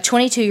 a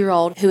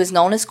 22-year-old who is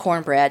known as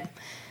Cornbread,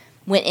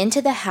 went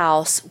into the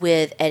house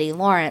with Eddie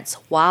Lawrence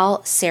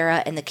while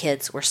Sarah and the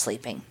kids were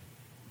sleeping.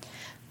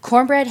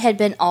 Cornbread had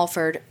been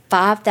offered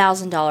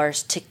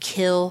 $5,000 to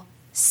kill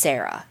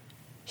Sarah.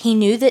 He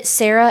knew that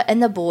Sarah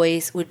and the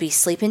boys would be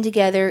sleeping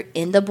together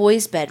in the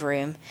boys'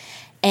 bedroom,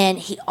 and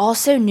he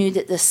also knew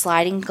that the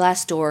sliding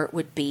glass door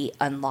would be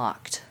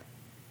unlocked.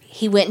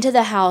 He went into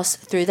the house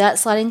through that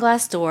sliding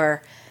glass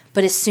door,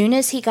 but as soon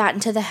as he got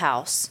into the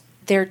house,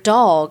 their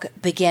dog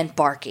began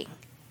barking.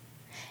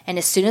 And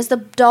as soon as the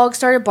dog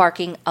started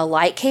barking, a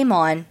light came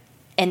on,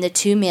 and the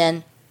two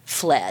men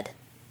fled.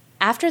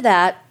 After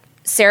that,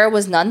 Sarah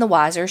was none the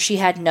wiser. She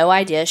had no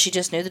idea. She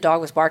just knew the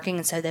dog was barking,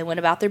 and so they went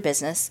about their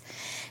business.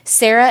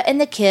 Sarah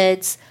and the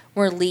kids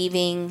were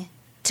leaving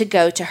to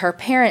go to her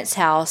parents'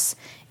 house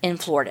in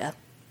Florida.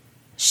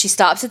 She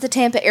stops at the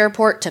Tampa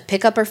airport to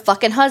pick up her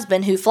fucking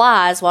husband, who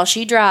flies while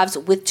she drives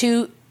with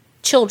 2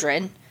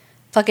 children,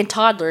 fucking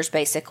toddlers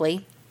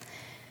basically.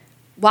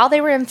 While they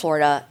were in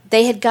Florida,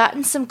 they had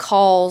gotten some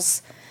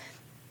calls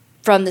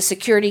from the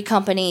security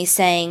company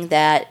saying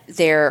that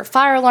their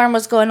fire alarm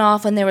was going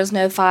off when there was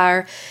no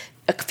fire.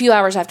 A few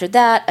hours after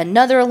that,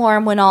 another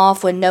alarm went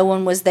off when no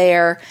one was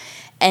there.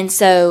 And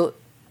so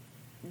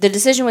the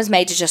decision was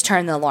made to just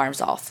turn the alarms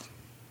off.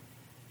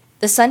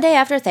 The Sunday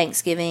after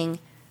Thanksgiving,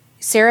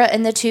 Sarah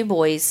and the 2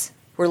 boys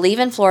were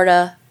leaving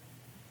Florida,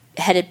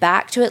 headed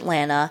back to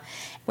Atlanta.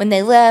 When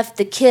they left,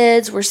 the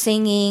kids were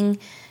singing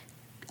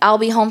 "I'll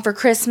Be Home for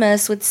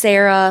Christmas" with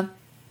Sarah.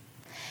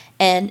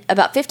 And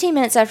about 15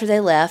 minutes after they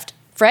left,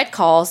 Fred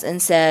calls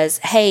and says,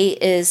 "Hey,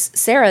 is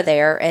Sarah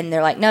there?" And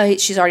they're like, "No,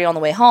 she's already on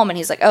the way home." And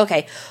he's like,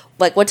 "Okay,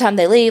 like what time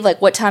they leave?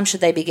 Like what time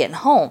should they be getting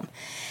home?"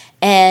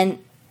 And,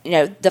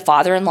 the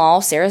father-in-law,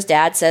 Sarah's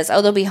dad, says,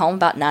 "Oh, they'll be home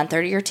about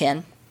 9:30 or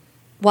 10.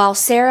 While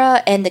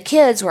Sarah and the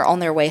kids were on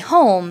their way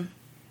home,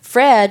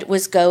 Fred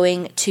was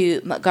going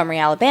to Montgomery,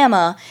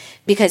 Alabama,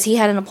 because he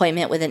had an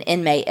appointment with an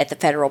inmate at the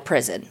federal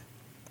prison.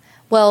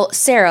 Well,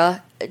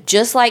 Sarah,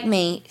 just like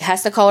me,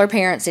 has to call her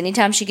parents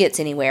anytime she gets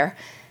anywhere.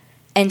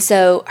 And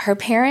so her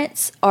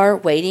parents are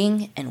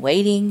waiting and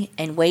waiting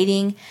and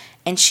waiting,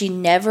 and she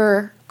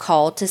never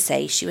called to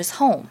say she was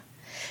home.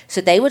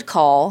 So they would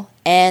call,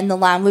 and the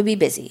line would be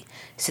busy.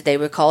 So they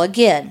would call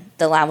again,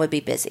 the line would be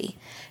busy.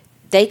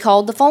 They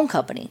called the phone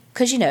company,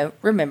 because,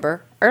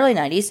 remember, early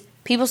 90s,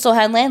 people still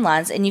had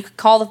landlines, and you could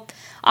call the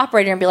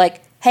operator and be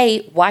like,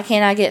 "Hey, why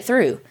can't I get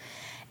through?"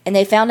 And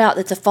they found out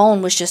that the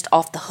phone was just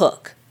off the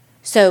hook.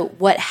 So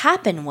what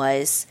happened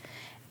was,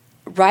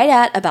 right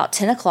at about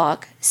 10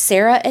 o'clock,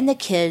 Sarah and the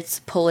kids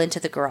pull into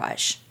the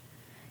garage.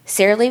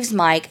 Sarah leaves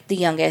Mike, the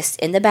youngest,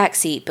 in the back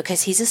seat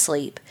because he's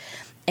asleep,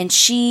 and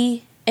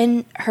she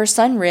and her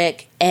son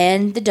Rick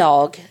and the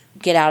dog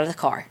get out of the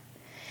car.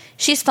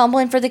 She's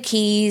fumbling for the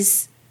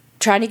keys,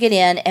 trying to get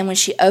in, and when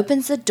she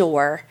opens the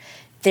door,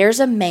 there's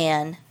a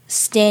man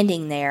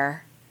standing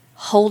there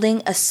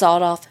holding a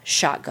sawed-off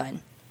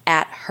shotgun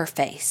at her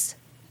face.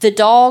 The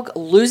dog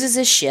loses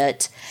his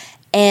shit,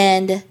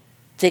 and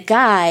the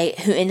guy,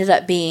 who ended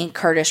up being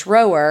Curtis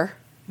Rower,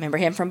 remember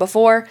him from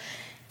before,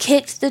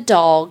 kicked the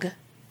dog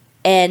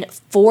and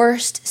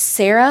forced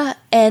Sarah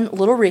and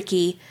little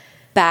Ricky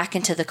back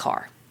into the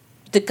car.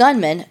 The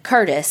gunman,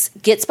 Curtis,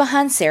 gets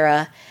behind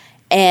Sarah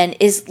and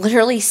is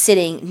literally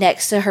sitting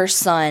next to her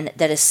son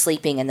that is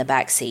sleeping in the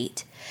back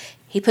seat.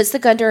 He puts the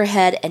gun to her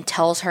head and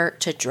tells her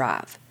to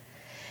drive.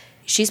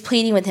 She's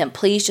pleading with him,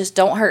 "Please just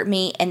don't hurt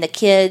me." And the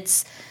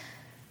kids,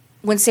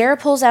 when Sarah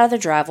pulls out of the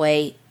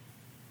driveway,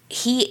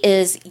 he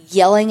is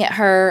yelling at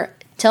her,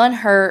 telling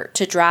her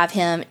to drive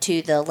him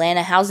to the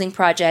Atlanta housing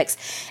projects.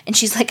 And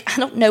she's like, "I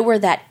don't know where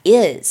that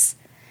is."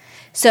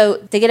 So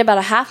they get about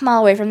a half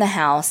mile away from the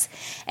house,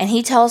 and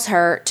he tells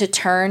her to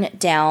turn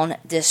down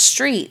this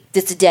street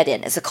that's a dead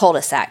end. It's a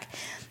cul-de-sac.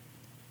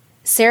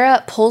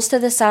 Sarah pulls to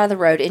the side of the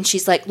road, and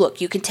she's like, "Look,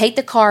 you can take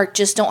the car,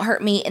 just don't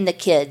hurt me and the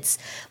kids.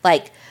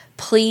 Like,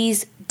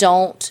 please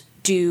don't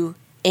do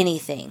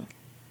anything."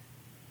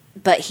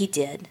 But he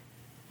did.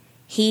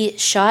 He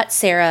shot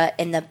Sarah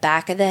in the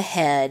back of the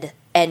head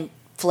and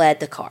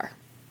fled the car.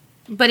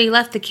 But he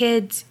left the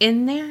kids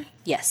in there?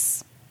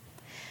 Yes.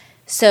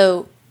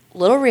 So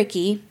little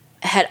Ricky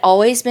had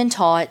always been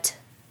taught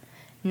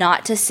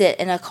not to sit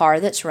in a car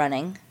that's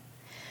running,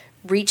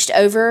 reached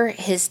over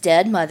his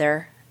dead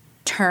mother,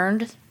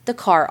 turned the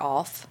car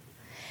off,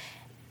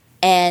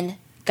 and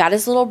got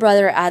his little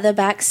brother out of the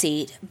back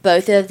seat.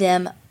 Both of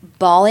them,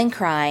 bawling,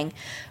 crying,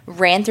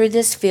 ran through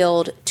this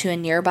field to a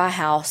nearby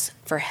house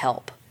for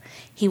help.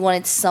 He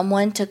wanted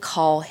someone to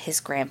call his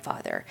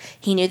grandfather.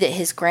 He knew that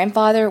his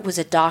grandfather was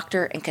a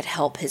doctor and could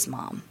help his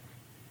mom.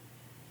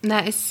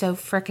 That is so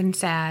freaking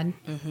sad.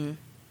 Mm-hmm.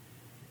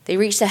 They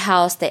reach the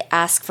house, they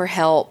ask for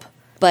help,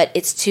 but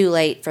it's too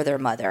late for their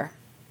mother.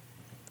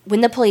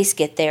 When the police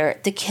get there,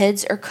 the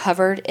kids are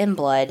covered in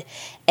blood,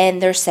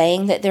 and they're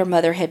saying that their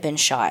mother had been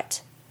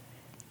shot.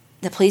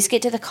 The police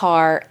get to the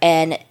car,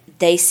 and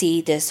they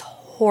see this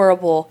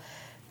horrible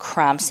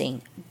crime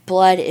scene.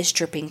 Blood is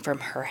dripping from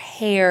her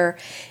hair.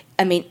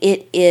 I mean,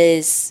 it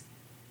is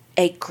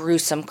a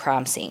gruesome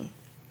crime scene.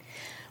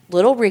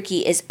 Little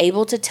Ricky is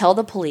able to tell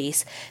the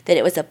police that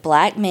it was a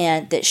black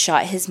man that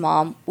shot his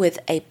mom with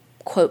a,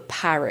 quote,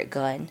 pirate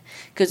gun,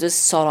 because it was a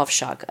sawed-off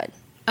shotgun.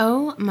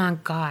 Oh, my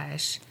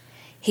gosh.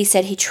 He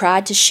said he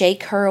tried to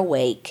shake her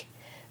awake,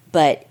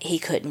 but he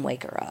couldn't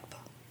wake her up.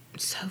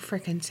 So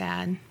freaking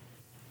sad.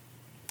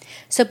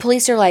 So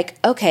police are like,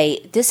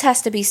 okay, this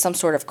has to be some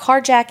sort of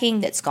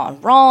carjacking that's gone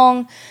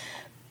wrong,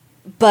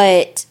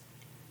 but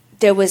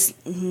there was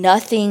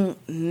nothing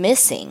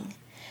missing.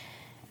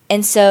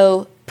 And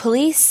so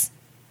police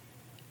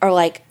are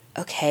like,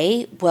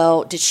 okay,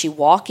 well, did she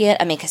walk in?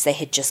 I mean, because they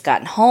had just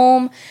gotten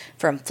home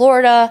from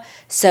Florida.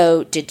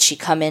 So did she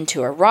come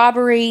into a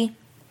robbery?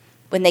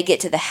 When they get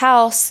to the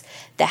house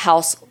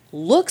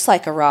looks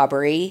like a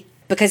robbery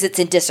because it's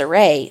in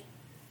disarray.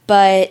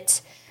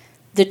 But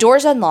the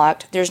door's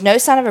unlocked. There's no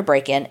sign of a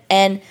break-in.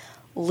 And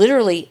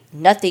literally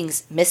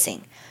nothing's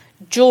missing.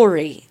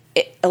 Jewelry,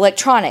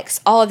 electronics,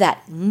 all of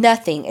that.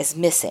 Nothing is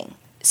missing.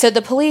 So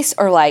the police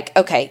are like,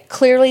 okay,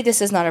 clearly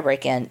this is not a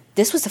break-in.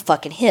 This was a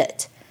fucking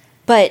hit.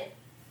 But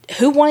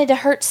who wanted to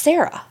hurt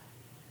Sarah?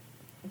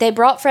 They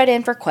brought Fred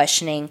in for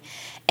questioning,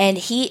 and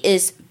he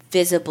is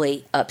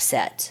visibly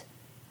upset.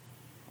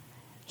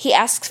 He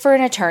asks for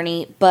an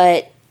attorney,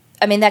 but,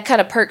 I mean, that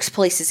kind of perks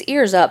police's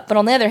ears up. But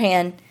on the other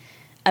hand,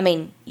 I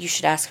mean, you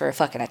should ask for a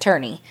fucking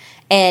attorney.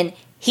 And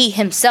he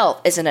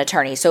himself is an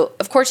attorney. So,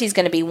 of course, he's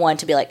going to be one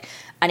to be like,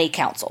 I need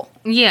counsel.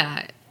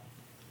 Yeah.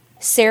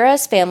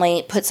 Sarah's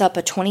family puts up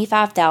a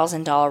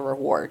 $25,000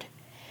 reward.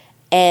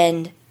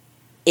 And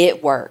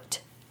it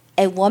worked.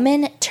 A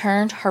woman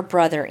turned her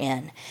brother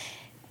in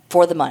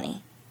for the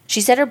money.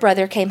 She said her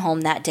brother came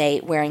home that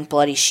day wearing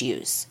bloody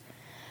shoes.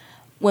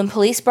 When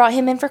police brought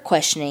him in for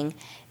questioning,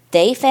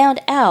 they found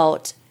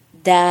out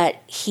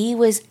that he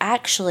was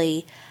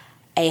actually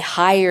a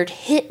hired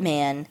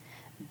hitman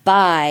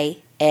by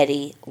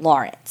Eddie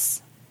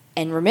Lawrence.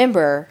 And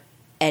remember,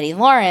 Eddie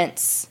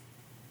Lawrence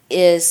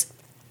is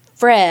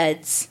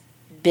Fred's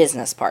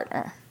business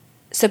partner.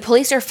 So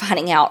police are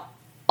finding out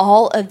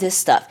all of this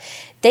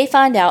stuff. They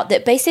find out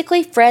that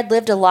basically Fred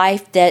lived a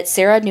life that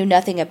Sarah knew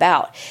nothing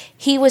about.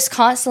 He was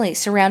constantly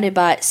surrounded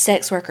by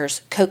sex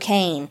workers,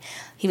 cocaine.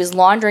 He was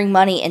laundering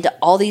money into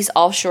all these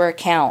offshore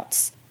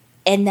accounts.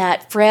 And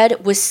that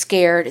Fred was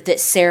scared that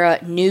Sarah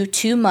knew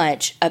too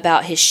much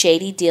about his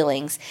shady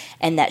dealings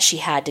and that she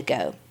had to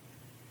go.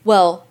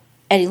 Well,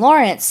 Eddie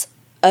Lawrence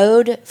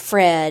owed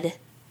Fred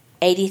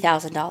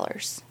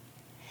 $80,000.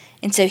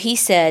 And so he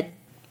said,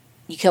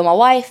 you kill my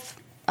wife,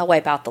 I'll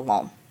wipe out the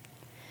loan.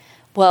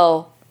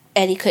 Well,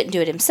 Eddie couldn't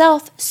do it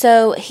himself,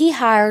 so he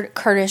hired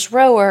Curtis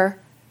Rower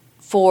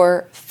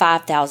for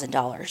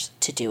 $5,000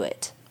 to do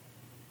it.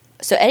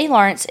 So Eddie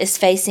Lawrence is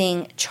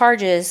facing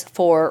charges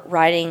for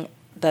writing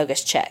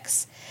bogus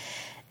checks.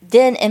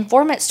 Then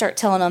informants start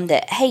telling him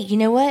that, hey, you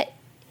know what?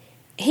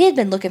 He had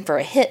been looking for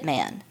a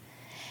hitman.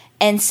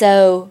 And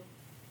so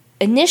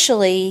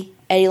initially,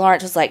 Eddie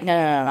Lawrence was like,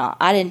 no,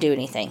 I didn't do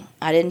anything.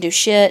 I didn't do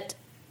shit,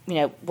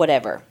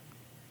 whatever.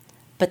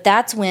 But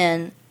that's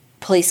when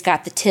police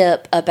got the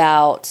tip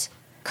about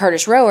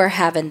Curtis Rower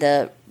having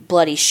the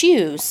bloody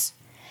shoes.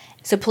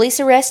 So police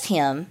arrest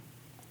him.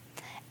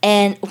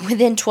 And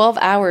within 12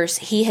 hours,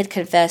 he had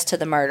confessed to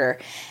the murder.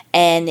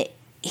 And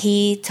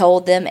he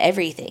told them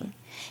everything.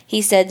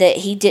 He said that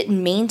he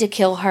didn't mean to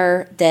kill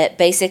her, that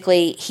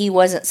basically he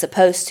wasn't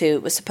supposed to.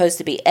 It was supposed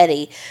to be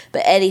Eddie,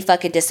 but Eddie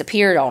fucking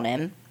disappeared on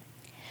him.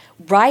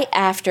 Right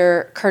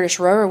after Curtis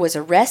Rower was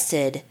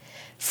arrested,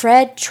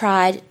 Fred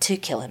tried to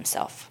kill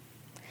himself.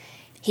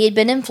 He had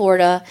been in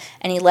Florida,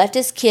 and he left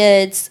his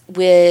kids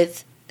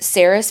with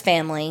Sarah's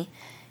family,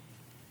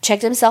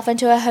 checked himself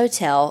into a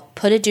hotel,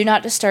 put a do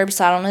not disturb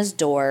sign on his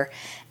door,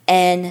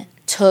 and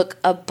took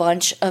a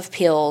bunch of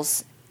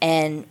pills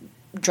and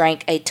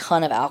drank a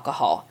ton of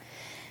alcohol.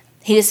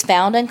 He was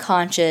found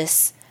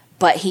unconscious,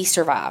 but he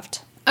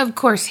survived. Of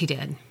course he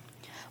did.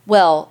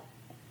 Well,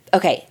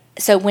 okay,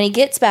 so when he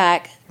gets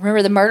back,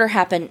 remember the murder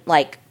happened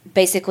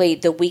basically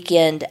the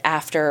weekend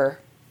after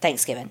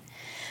Thanksgiving.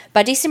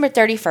 By December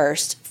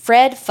 31st,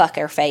 Fred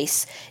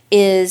Fuckerface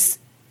is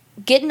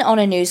getting on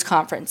a news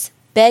conference,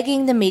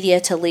 begging the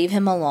media to leave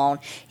him alone.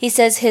 He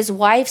says his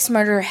wife's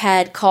murder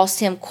had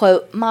cost him,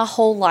 quote, my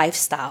whole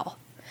lifestyle.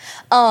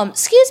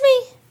 Excuse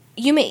me?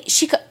 You mean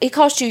it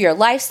cost you your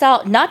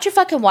lifestyle? Not your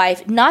fucking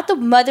wife, not the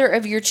mother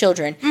of your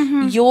children.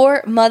 Mm-hmm.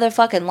 Your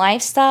motherfucking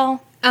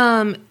lifestyle?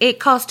 It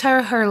cost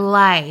her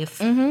life.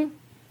 Mm-hmm.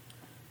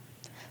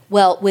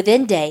 Well,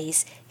 within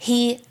days,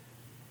 he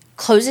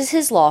closes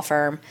his law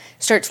firm,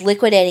 starts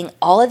liquidating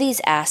all of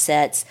these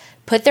assets,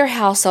 put their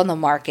house on the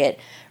market,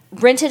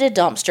 rented a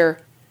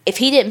dumpster. If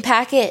he didn't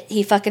pack it,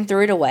 he fucking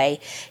threw it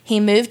away. He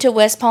moved to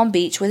West Palm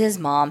Beach with his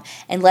mom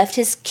and left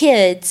his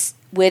kids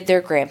with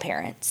their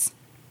grandparents.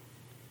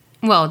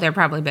 Well, they're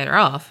probably better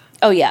off.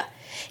 Oh, yeah.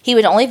 He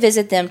would only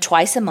visit them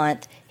twice a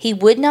month. He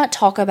would not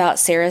talk about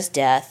Sarah's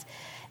death.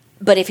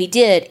 But if he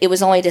did, it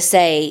was only to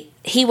say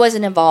he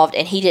wasn't involved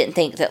and he didn't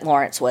think that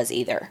Lawrence was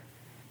either.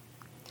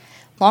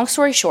 Long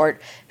story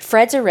short,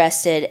 Fred's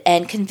arrested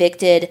and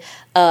convicted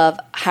of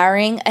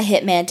hiring a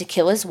hitman to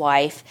kill his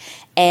wife,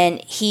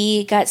 and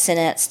he got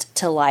sentenced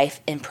to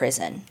life in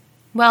prison.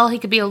 Well, he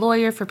could be a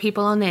lawyer for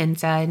people on the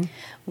inside.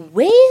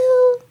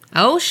 Well.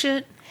 Oh,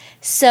 shit.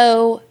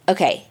 So,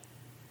 okay.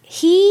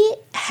 He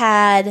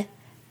had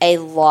a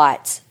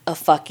lot of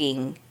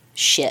fucking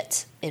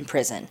shit in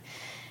prison.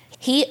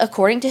 He,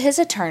 according to his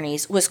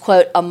attorneys, was,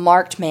 quote, a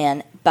marked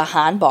man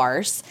behind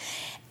bars,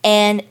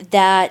 and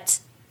that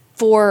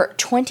for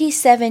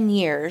 27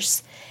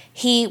 years,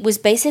 he was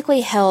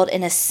basically held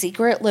in a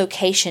secret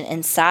location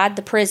inside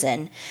the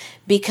prison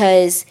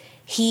because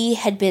he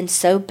had been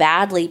so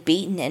badly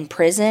beaten in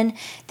prison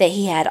that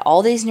he had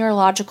all these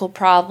neurological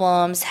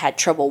problems, had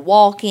trouble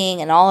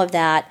walking and all of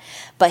that.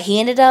 But he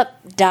ended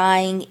up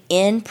dying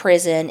in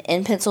prison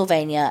in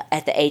Pennsylvania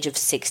at the age of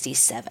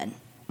 67.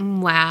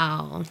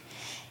 Wow.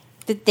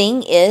 The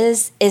thing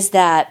is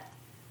that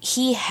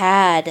he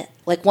had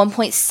like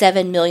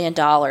 $1.7 million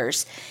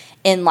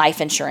in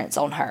life insurance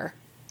on her.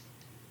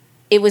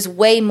 It was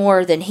way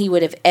more than he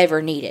would have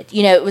ever needed.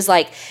 You know, it was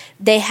like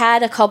they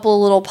had a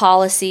couple little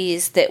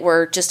policies that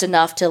were just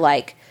enough to,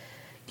 like,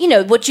 you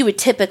know, what you would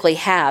typically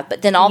have.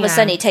 But then all of a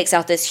sudden he takes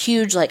out this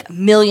huge, like, $1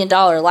 million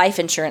life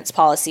insurance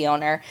policy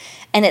on her.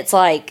 And it's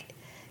like,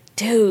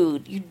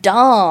 dude, you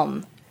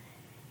dumb.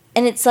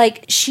 And it's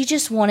like she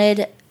just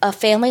wanted a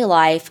family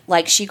life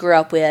like she grew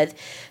up with.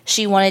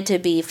 She wanted to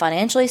be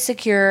financially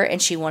secure,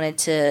 and she wanted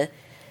to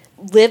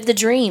live the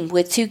dream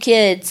with 2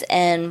 kids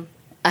and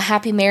a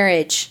happy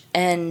marriage,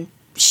 and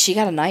she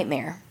got a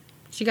nightmare.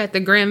 She got the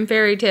grim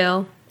fairy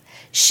tale.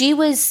 It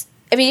was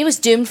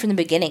doomed from the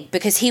beginning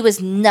because he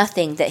was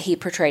nothing that he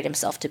portrayed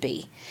himself to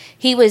be.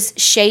 He was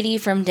shady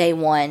from day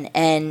one,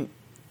 and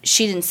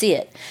she didn't see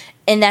it.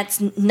 And that's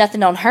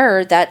nothing on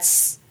her.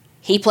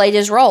 He played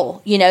his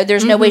role. You know,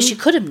 there's no way she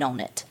could have known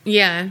it.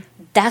 Yeah.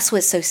 That's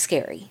what's so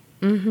scary.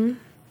 Mm-hmm.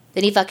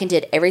 Then he fucking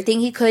did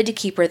everything he could to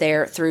keep her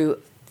there through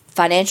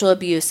financial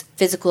abuse,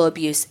 physical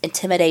abuse,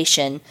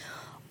 intimidation,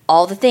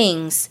 all the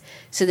things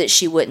so that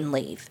she wouldn't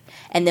leave.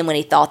 And then when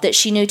he thought that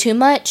she knew too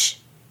much,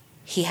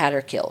 he had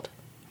her killed.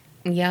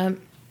 Yeah.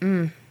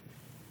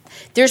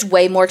 There's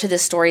way more to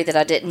this story that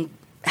I didn't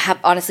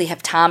honestly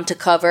have time to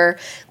cover,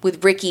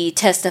 with Ricky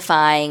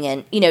testifying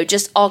and, you know,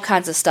 just all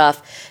kinds of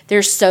stuff.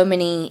 There's so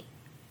many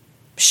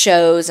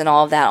shows and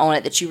all of that on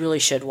it that you really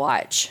should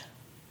watch.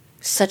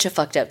 Such a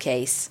fucked up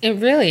case. It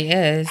really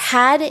is.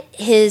 Had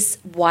his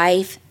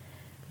wife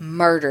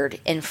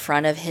murdered in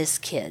front of his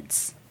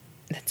kids.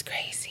 That's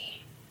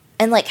crazy.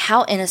 And, like,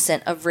 how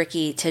innocent of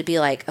Ricky to be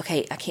like,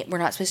 okay, we're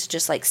not supposed to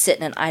just, like, sit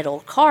in an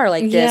idle car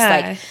like this. Yeah.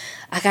 Like,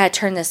 I gotta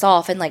turn this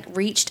off. And, like,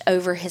 reached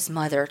over his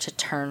mother to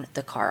turn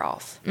the car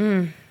off.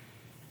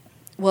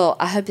 Well,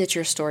 I hope that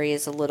your story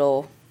is a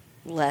little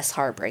less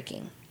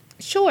heartbreaking.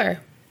 Sure.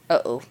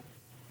 Uh-oh.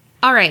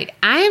 All right.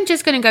 I am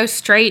just going to go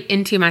straight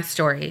into my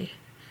story.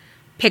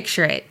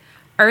 Picture it.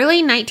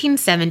 Early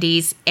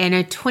 1970s, and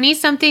a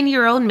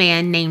 20-something-year-old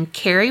man named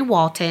Kerry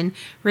Walton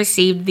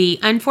received the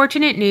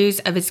unfortunate news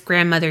of his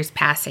grandmother's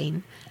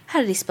passing. How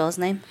did he spell his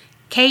name?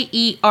 Kerry.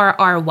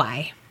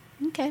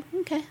 Okay.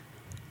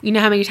 You know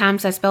how many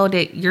times I spelled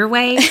it your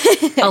way?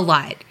 A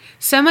lot.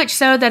 So much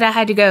so that I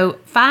had to go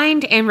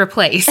find and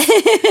replace.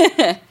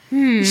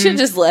 You should have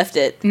just left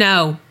it.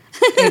 No.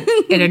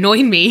 It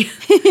annoyed me.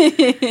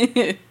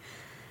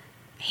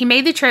 He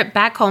made the trip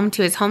back home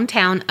to his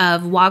hometown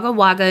of Wagga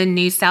Wagga,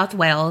 New South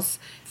Wales,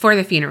 for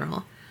the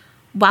funeral.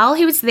 While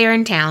he was there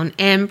in town,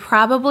 and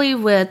probably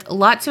with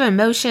lots of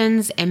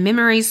emotions and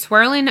memories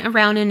swirling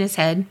around in his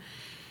head,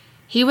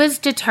 he was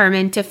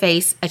determined to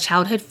face a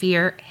childhood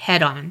fear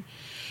head on.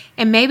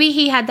 And maybe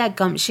he had that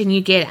gumption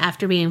you get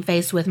after being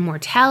faced with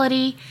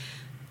mortality.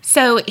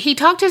 So he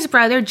talked his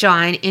brother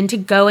John into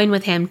going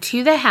with him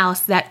to the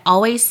house that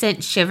always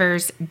sent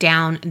shivers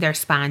down their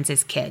spines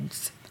as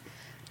kids.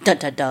 Dun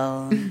dun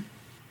dun.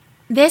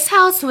 This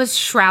house was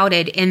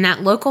shrouded in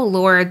that local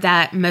lore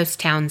that most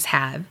towns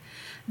have.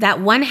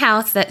 That one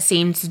house that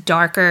seems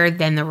darker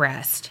than the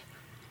rest.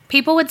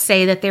 People would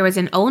say that there was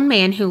an old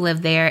man who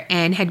lived there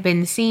and had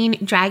been seen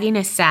dragging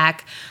a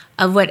sack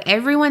of what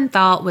everyone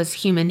thought was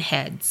human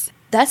heads.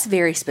 That's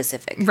very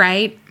specific.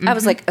 Right? Mm-hmm. I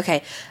was like,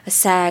 okay, a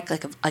sack,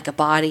 like a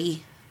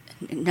body.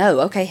 No,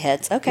 okay,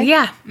 heads. Okay.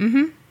 Yeah.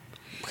 Mm-hmm.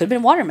 Could have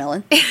been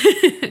watermelon.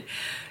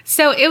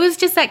 So it was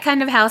just that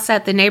kind of house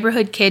that the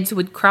neighborhood kids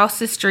would cross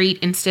the street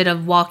instead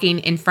of walking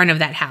in front of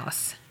that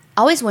house.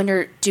 I always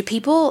wonder, do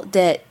people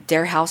that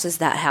their house is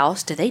that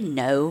house, do they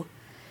know?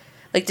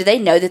 Like, do they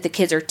know that the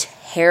kids are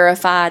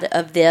terrified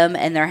of them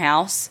and their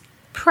house?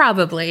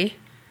 Probably.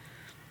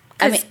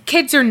 Because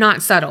kids are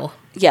not subtle.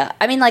 Yeah.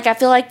 I mean, like, I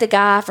feel like the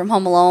guy from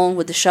Home Alone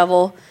with the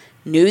shovel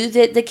knew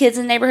that the kids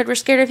in the neighborhood were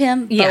scared of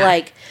him. Yeah. But,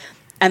 like,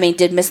 I mean,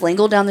 did Miss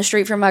Lingle down the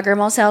street from my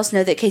grandma's house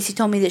know that Casey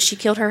told me that she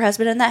killed her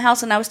husband in that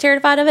house and I was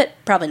terrified of it?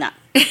 Probably not.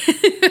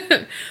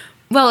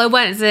 Well, it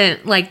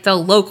wasn't like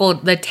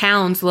the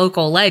town's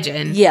local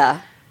legend. Yeah.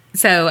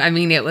 So, I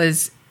mean, it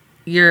was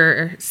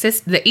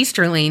the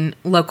Easterling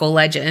local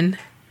legend.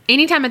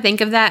 Anytime I think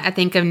of that, I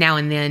think of Now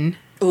and Then.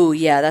 Oh,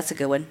 yeah, that's a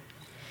good one.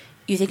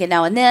 You think of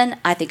Now and Then,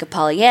 I think of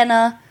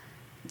Pollyanna,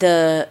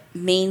 the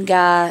mean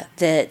guy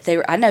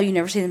I know you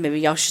never seen the movie,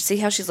 y'all should see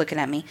how she's looking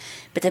at me,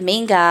 but the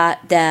mean guy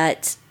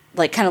that,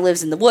 like, kind of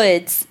lives in the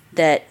woods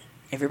that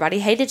everybody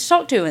hated to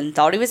talk to and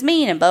thought he was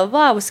mean and blah, blah,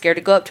 blah, was scared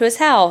to go up to his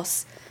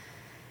house.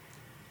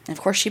 And,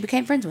 of course, she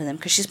became friends with him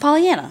because she's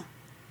Pollyanna.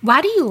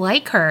 Why do you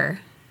like her?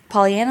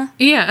 Pollyanna?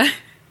 Yeah.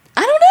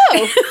 I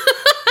don't know.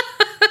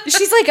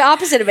 She's like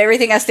opposite of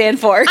everything I stand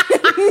for.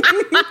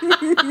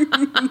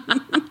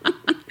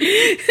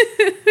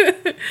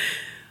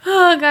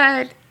 Oh,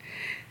 God.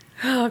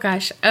 Oh,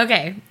 gosh.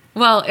 Okay.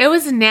 Well, it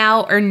was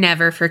now or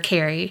never for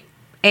Carrie.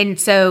 And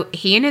so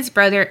he and his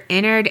brother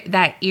entered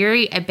that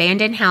eerie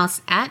abandoned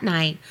house at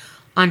night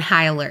on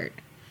high alert.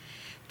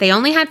 They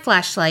only had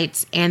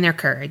flashlights and their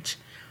courage,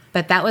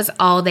 but that was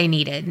all they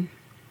needed.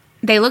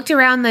 They looked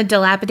around the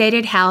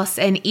dilapidated house,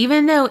 and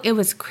even though it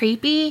was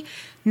creepy,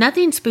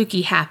 nothing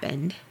spooky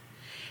happened.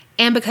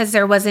 And because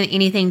there wasn't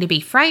anything to be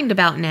frightened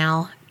about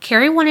now,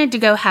 Carrie wanted to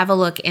go have a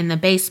look in the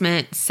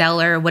basement,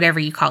 cellar, whatever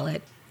you call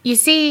it. You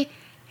see,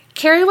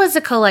 Carrie was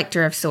a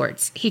collector of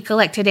sorts. He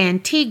collected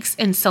antiques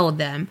and sold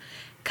them,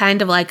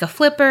 kind of like a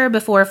flipper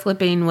before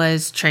flipping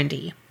was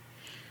trendy.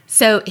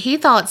 So he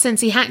thought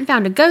since he hadn't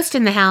found a ghost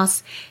in the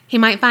house, he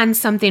might find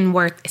something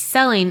worth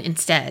selling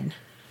instead.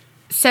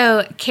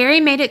 So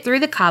Carrie made it through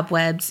the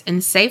cobwebs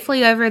and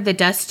safely over the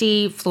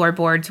dusty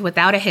floorboards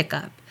without a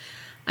hiccup,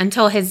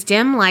 until his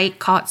dim light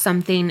caught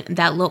something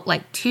that looked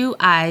like two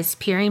eyes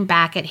peering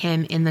back at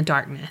him in the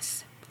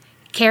darkness.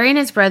 Carrie and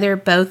his brother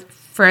both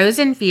froze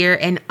in fear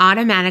and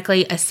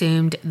automatically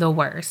assumed the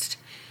worst.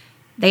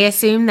 They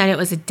assumed that it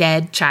was a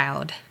dead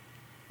child.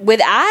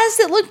 With eyes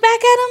that looked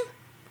back at him?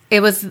 It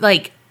was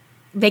like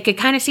they could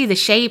kind of see the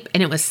shape,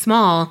 and it was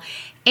small,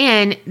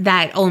 and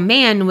that old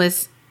man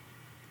was,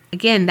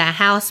 again, that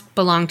house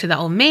belonged to the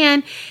old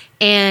man,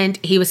 and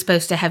he was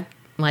supposed to have,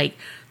 like,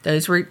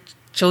 those were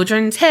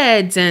children's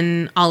heads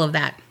and all of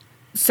that.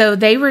 So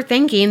they were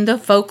thinking the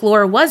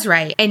folklore was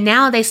right, and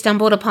now they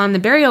stumbled upon the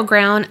burial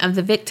ground of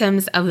the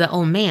victims of the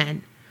old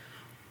man.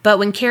 But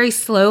when Carrie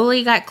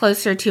slowly got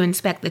closer to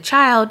inspect the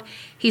child,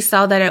 he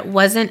saw that it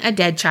wasn't a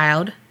dead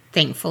child,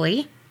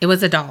 thankfully. It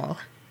was a doll,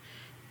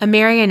 a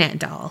marionette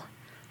doll.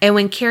 And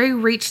when Carrie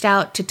reached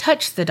out to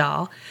touch the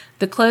doll,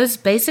 the clothes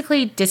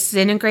basically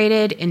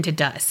disintegrated into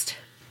dust.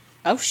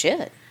 Oh,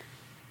 shit.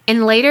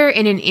 And later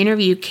in an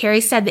interview,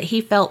 Carrie said that he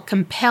felt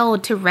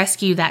compelled to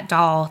rescue that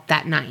doll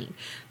that night.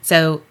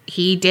 So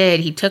he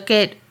did. He took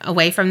it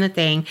away from the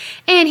thing,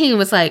 and he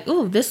was like,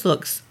 ooh, this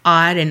looks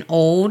odd and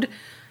old.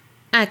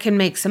 I can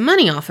make some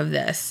money off of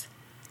this.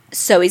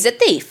 So he's a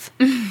thief.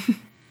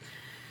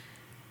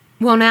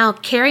 Well, now,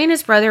 Carrie and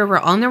his brother were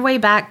on their way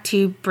back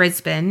to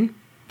Brisbane.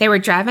 They were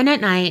driving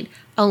at night,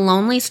 a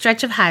lonely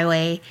stretch of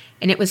highway,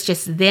 and it was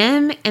just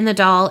them and the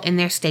doll in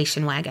their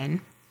station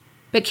wagon.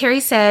 But Carrie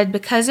said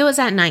because it was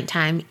at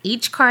nighttime,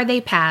 each car they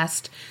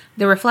passed,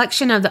 the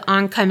reflection of the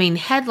oncoming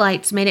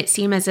headlights made it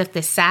seem as if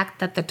the sack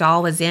that the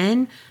doll was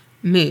in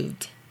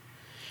moved.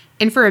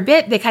 And for a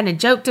bit, they kind of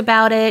joked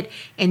about it,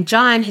 and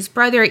John, his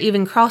brother,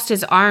 even crossed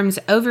his arms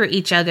over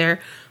each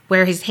other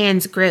where his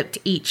hands gripped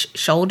each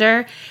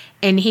shoulder,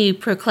 and he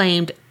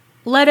proclaimed,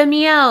 "Let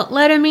me out,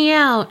 let me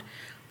out."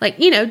 Like,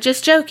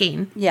 just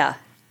joking. Yeah.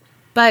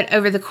 But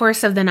over the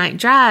course of the night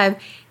drive,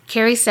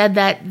 Carrie said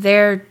that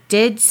there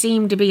did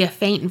seem to be a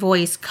faint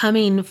voice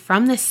coming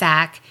from the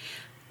sack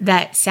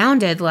that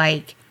sounded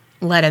like,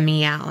 "Let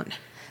me out."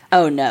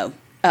 Oh, no.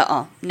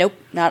 Nope.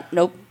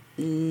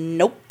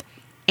 Nope.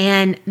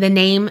 And the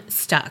name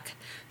stuck.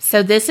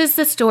 So this is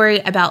the story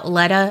about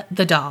Letta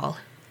the doll.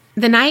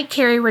 The night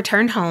Carrie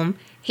returned home,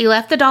 he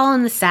left the doll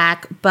in the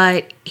sack,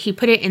 but he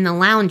put it in the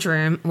lounge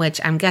room, which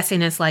I'm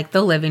guessing is like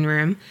the living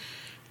room.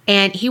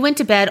 And he went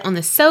to bed on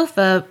the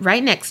sofa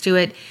right next to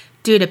it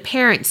due to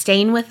parents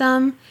staying with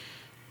him.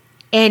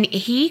 And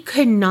he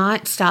could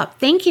not stop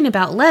thinking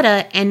about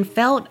Letta and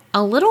felt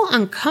a little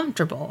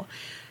uncomfortable.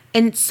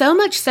 And so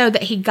much so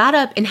that he got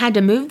up and had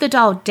to move the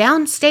doll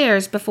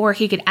downstairs before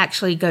he could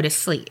actually go to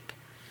sleep.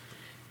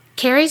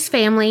 Carrie's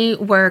family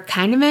were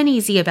kind of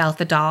uneasy about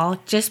the doll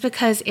just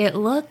because it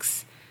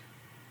looks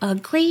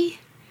ugly.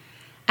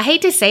 I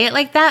hate to say it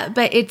like that,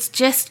 but it's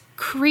just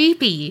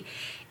creepy.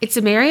 It's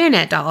a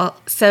marionette doll,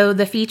 so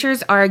the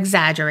features are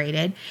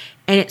exaggerated,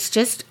 and it's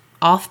just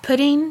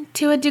off-putting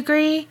to a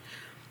degree.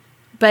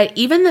 But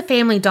even the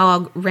family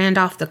dog,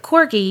 Randolph the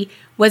Corgi,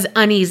 was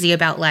uneasy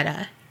about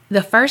Letta.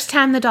 The first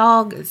time the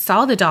dog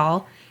saw the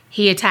doll,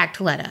 he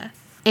attacked Letta,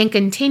 and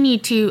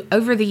continued to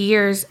over the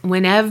years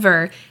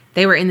whenever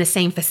they were in the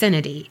same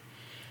vicinity.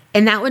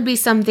 And that would be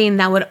something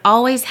that would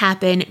always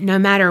happen no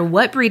matter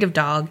what breed of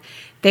dog.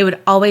 They would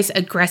always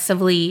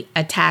aggressively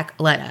attack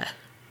Letta.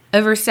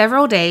 Over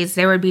several days,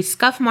 there would be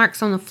scuff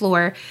marks on the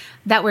floor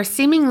that were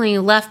seemingly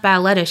left by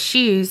Letta's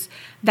shoes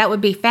that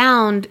would be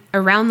found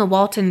around the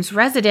Waltons'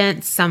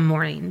 residence some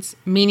mornings,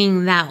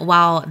 meaning that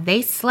while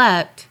they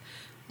slept,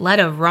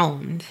 Letta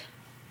roamed.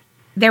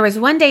 There was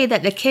one day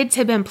that the kids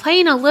had been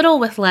playing a little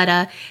with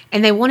Letta,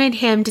 and they wanted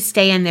him to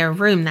stay in their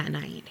room that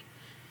night.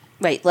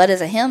 Wait,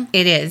 Letta's a him?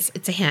 It is.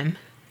 It's a him.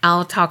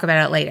 I'll talk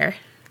about it later.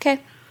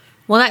 Okay.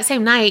 Well, that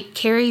same night,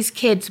 Carrie's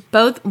kids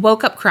both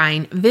woke up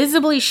crying,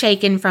 visibly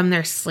shaken from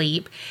their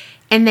sleep,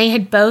 and they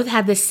had both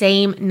had the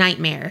same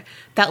nightmare,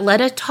 that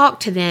Letta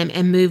talked to them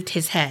and moved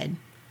his head.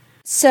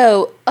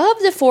 So, of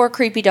the 4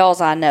 creepy dolls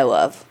I know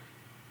of,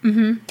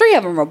 3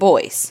 of them are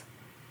boys.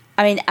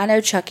 I mean, I know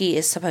Chucky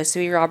is supposed to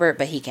be Robert,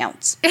 but he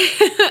counts.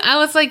 I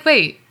was like,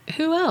 wait,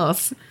 who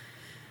else?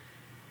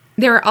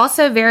 There were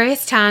also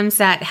various times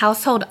that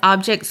household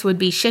objects would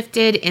be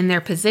shifted in their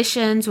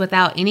positions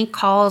without any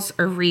cause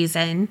or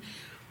reason.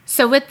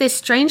 So with this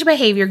strange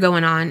behavior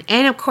going on,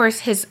 and of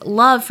course his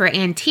love for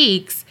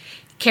antiques,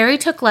 Carrie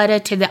took Letta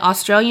to the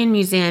Australian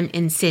Museum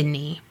in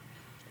Sydney.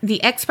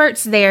 The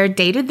experts there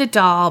dated the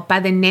doll by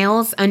the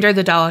nails under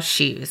the doll's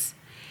shoes.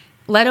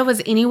 Letta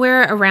was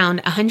anywhere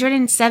around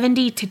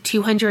 170 to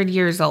 200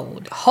 years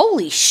old.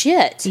 Holy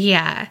shit.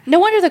 Yeah. No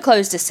wonder the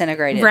clothes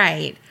disintegrated.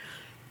 Right.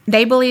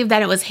 They believe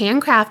that it was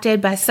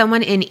handcrafted by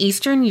someone in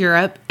Eastern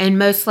Europe and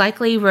most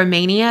likely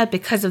Romania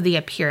because of the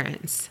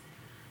appearance.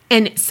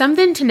 And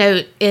something to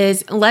note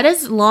is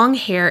Letta's long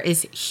hair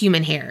is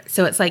human hair.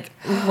 So it's like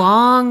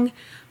long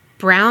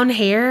brown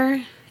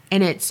hair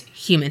and it's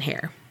human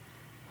hair.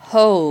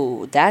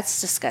 Oh,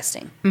 that's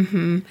disgusting.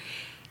 Mm-hmm.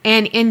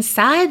 And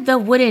inside the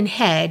wooden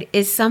head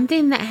is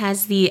something that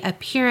has the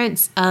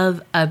appearance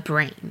of a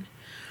brain.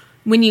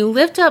 When you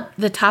lift up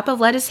the top of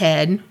Letta's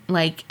head,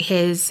 like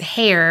his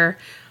hair,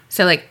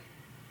 so like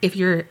if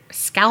you're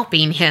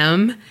scalping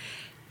him,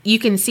 you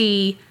can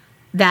see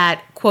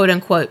that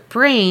quote-unquote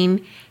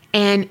brain,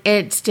 and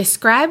it's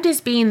described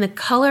as being the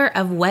color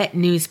of wet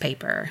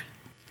newspaper.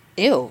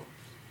 Ew.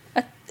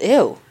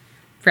 Ew.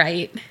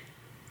 Right.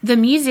 The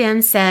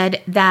museum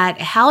said that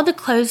how the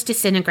clothes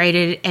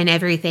disintegrated and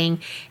everything,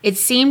 it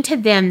seemed to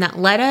them that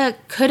Letta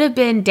could have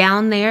been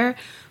down there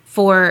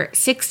for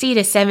 60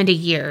 to 70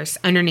 years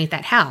underneath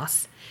that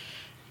house.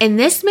 And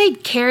this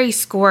made Carrie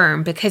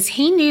squirm because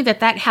he knew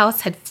that that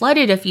house had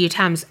flooded a few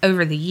times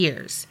over the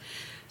years.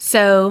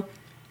 So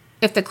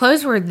if the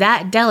clothes were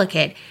that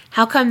delicate,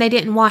 how come they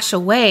didn't wash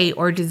away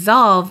or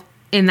dissolve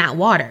in that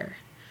water?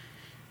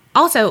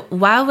 Also,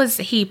 why was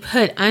he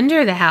put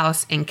under the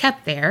house and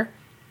kept there?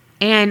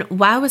 And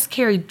why was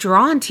Carrie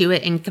drawn to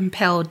it and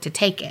compelled to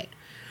take it?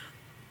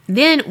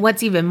 Then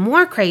what's even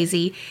more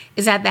crazy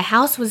is that the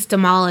house was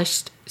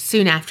demolished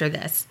soon after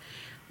this.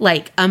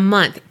 Like a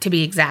month to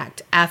be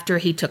exact, after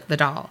he took the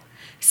doll.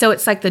 So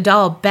it's like the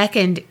doll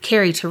beckoned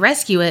Carrie to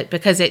rescue it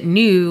because it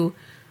knew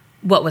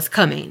what was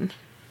coming.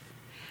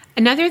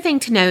 Another thing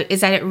to note is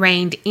that it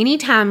rained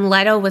anytime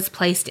Letta was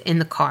placed in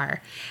the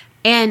car.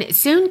 And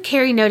soon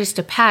Carrie noticed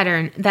a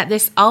pattern that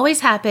this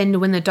always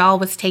happened when the doll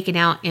was taken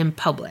out in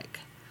public.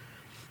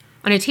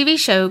 On a TV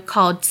show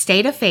called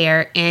State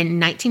Affair in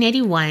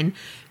 1981,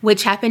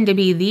 which happened to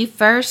be the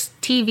first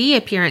TV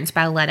appearance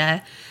by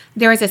Letta,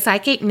 there was a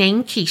psychic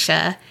named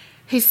Keisha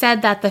who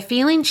said that the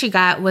feeling she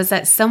got was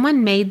that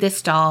someone made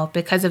this doll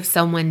because of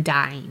someone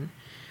dying.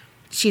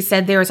 She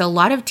said there was a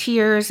lot of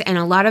tears and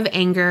a lot of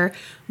anger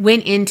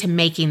went into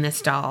making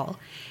this doll.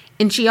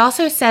 And she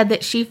also said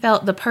that she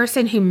felt the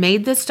person who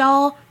made this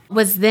doll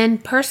was then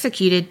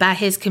persecuted by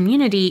his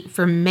community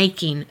for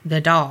making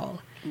the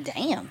doll.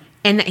 Damn.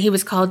 And that he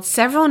was called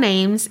several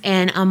names,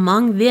 and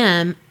among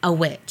them, a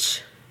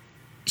witch.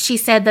 She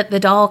said that the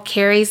doll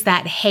carries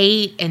that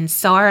hate and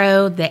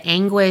sorrow, the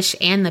anguish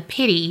and the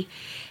pity,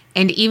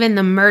 and even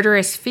the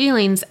murderous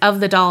feelings of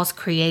the doll's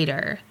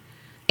creator.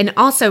 And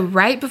also,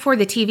 right before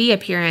the TV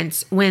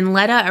appearance, when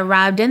Letta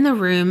arrived in the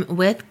room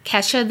with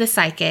Kesha the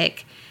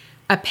psychic,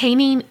 a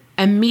painting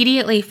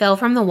immediately fell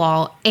from the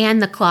wall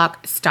and the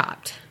clock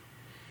stopped.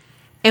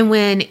 And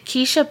when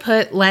Keisha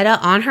put Letta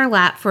on her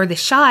lap for the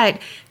shot,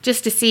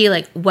 just to see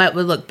like what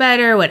would look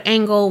better, what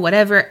angle,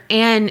 whatever,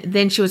 and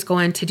then she was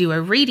going to do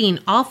a reading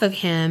off of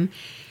him,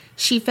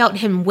 she felt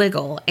him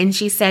wiggle. And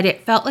she said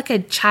it felt like a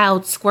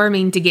child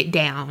squirming to get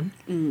down.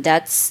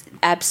 That's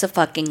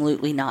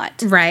abso-fucking-lutely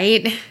not.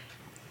 Right?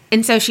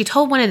 And so she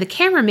told one of the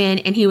cameramen,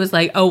 and he was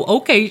like, oh,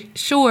 okay,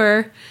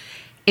 sure.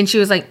 And she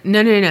was like,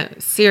 no,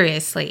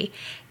 seriously.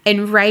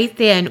 And right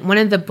then, one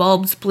of the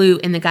bulbs blew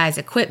in the guy's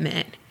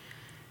equipment.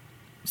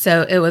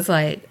 So it was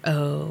like,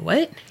 oh,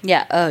 what?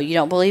 Yeah, oh, you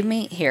don't believe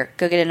me? Here,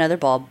 go get another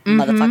bulb,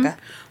 motherfucker.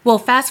 Well,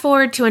 fast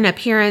forward to an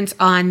appearance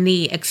on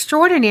The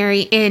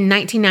Extraordinary in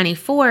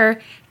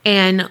 1994,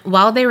 and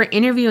while they were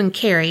interviewing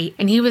Carrie,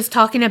 and he was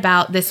talking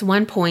about this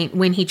one point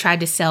when he tried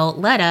to sell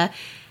Letta,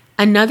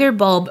 another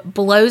bulb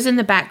blows in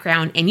the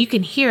background, and you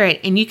can hear it,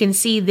 and you can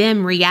see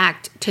them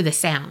react to the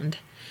sound.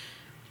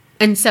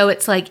 And so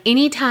it's like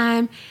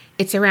anytime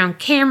it's around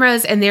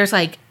cameras, and there's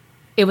like,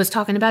 it was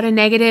talking about a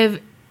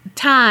negative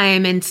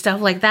time and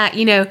stuff like that,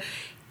 you know,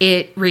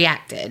 it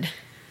reacted.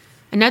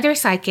 Another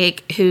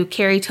psychic who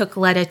Carrie took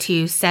Letta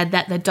to said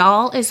that the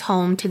doll is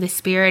home to the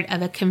spirit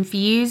of a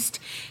confused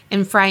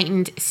and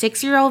frightened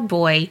 6-year-old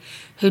boy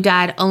who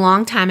died a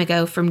long time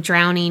ago from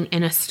drowning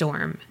in a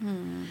storm.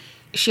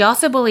 She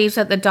also believes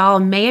that the doll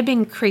may have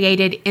been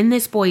created in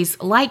this boy's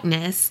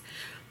likeness,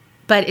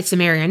 but it's a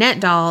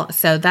marionette doll,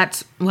 so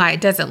that's why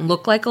it doesn't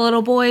look like a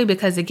little boy,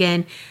 because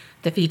again,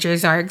 the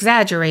features are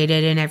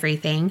exaggerated and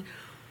everything.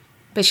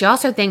 But she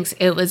also thinks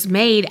it was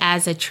made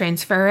as a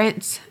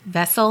transference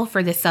vessel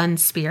for the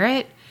sun's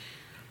spirit.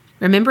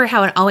 Remember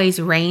how it always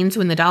rains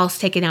when the doll's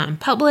taken out in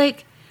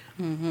public?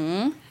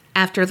 Mm-hmm.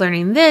 After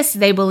learning this,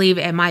 they believe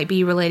it might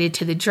be related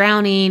to the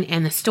drowning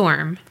and the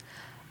storm.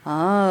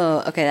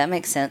 Oh, okay, that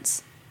makes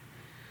sense.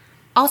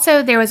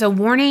 Also, there was a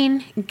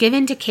warning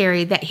given to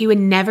Carrie that he would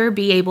never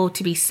be able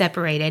to be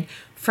separated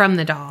from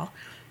the doll.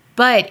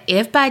 But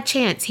if by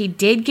chance he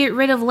did get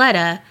rid of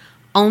Letta,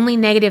 only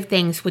negative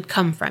things would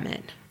come from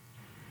it.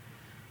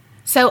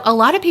 So a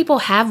lot of people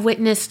have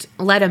witnessed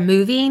Letta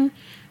moving,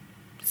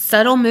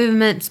 subtle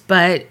movements,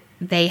 but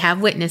they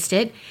have witnessed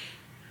it.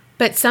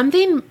 But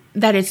something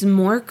that is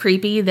more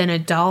creepy than a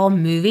doll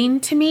moving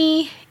to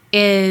me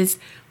is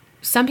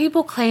some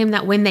people claim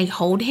that when they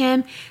hold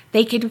him,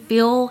 they can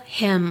feel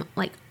him,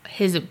 like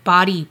his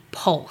body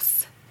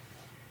pulse.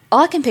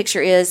 All I can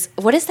picture is,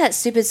 what is that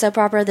stupid soap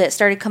opera that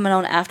started coming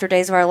on after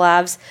Days of Our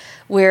Lives,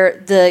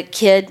 where the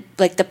kid,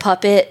 like the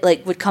puppet,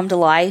 like would come to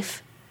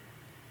life?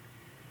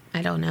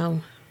 I don't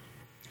know.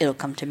 It'll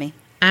come to me.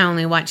 I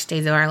only watched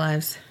Days of Our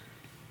Lives.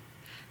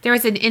 There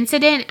was an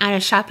incident at a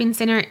shopping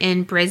center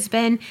in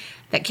Brisbane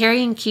that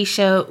Carrie and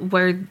Keisha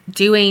were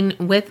doing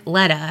with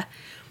Letta.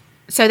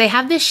 So they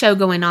have this show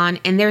going on,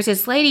 and there's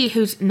this lady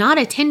who's not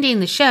attending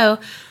the show,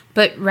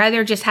 but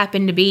rather just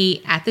happened to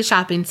be at the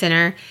shopping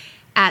center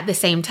at the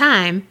same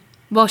time.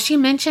 Well, she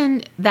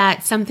mentioned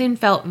that something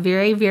felt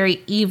very,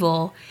 very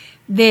evil,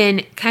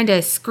 then kind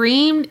of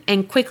screamed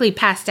and quickly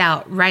passed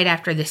out right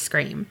after the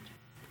scream.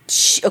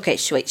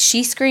 Wait,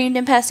 she screamed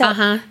and passed out?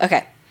 Uh-huh.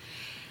 Okay.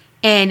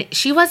 And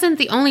she wasn't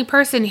the only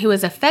person who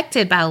was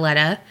affected by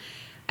Letta.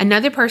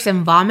 Another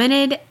person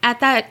vomited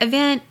at that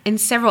event, and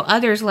several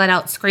others let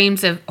out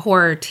screams of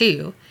horror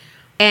too.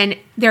 And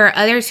there are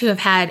others who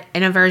have had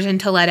an aversion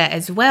to Letta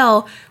as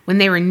well when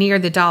they were near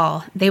the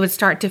doll. They would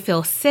start to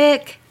feel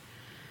sick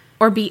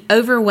or be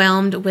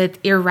overwhelmed with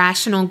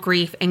irrational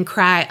grief and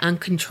cry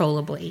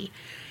uncontrollably.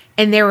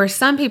 And there were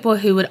some people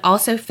who would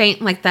also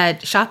faint like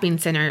that shopping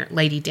center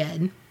lady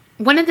did.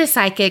 One of the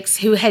psychics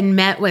who had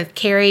met with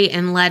Carrie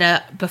and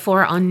Letta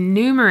before on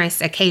numerous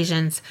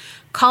occasions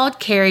called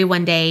Carrie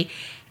one day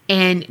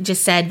and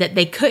just said that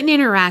they couldn't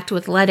interact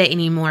with Letta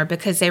anymore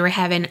because they were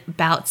having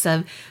bouts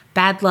of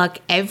bad luck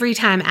every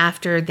time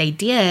after they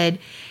did,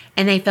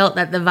 and they felt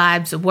that the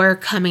vibes were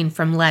coming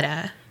from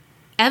Letta.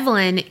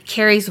 Evelyn,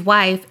 Carrie's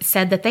wife,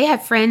 said that they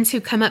have friends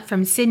who come up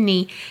from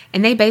Sydney,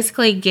 and they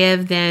basically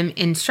give them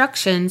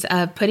instructions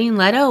of putting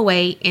Letta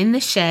away in the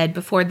shed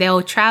before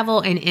they'll travel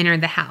and enter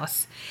the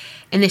house.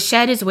 And the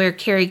shed is where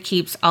Carrie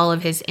keeps all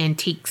of his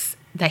antiques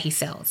that he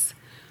sells.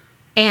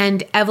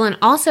 And Evelyn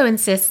also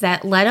insists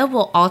that Letta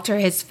will alter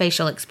his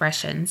facial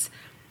expressions.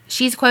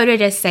 She's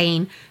quoted as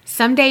saying,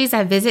 "Some days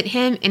I visit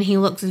him and he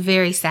looks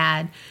very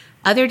sad.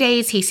 Other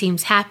days he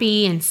seems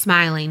happy and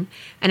smiling.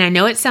 And I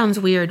know it sounds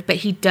weird, but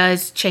he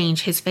does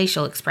change his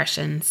facial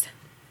expressions."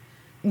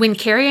 When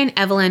Carrie and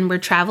Evelyn were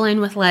traveling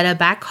with Letta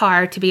by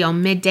car to be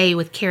on midday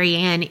with Carrie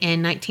Ann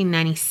in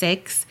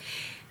 1996,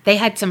 they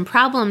had some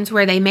problems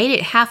where they made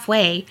it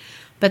halfway,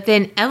 but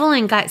then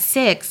Evelyn got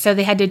sick, so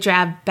they had to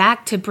drive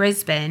back to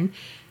Brisbane.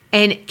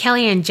 And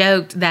Kellyanne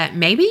joked that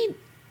maybe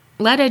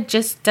Letta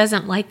just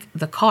doesn't like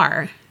the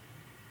car.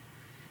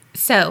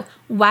 So,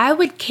 why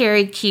would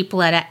Carrie keep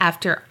Letta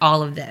after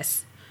all of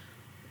this?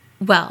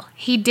 Well,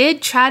 he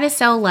did try to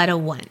sell Letta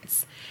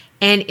once,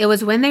 and it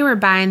was when they were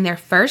buying their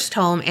first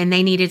home and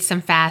they needed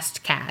some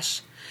fast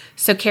cash.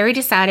 So Carrie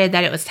decided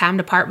that it was time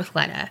to part with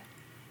Letta.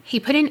 He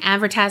put an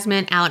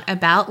advertisement out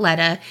about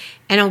Letta,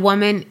 and a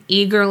woman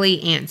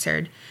eagerly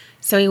answered.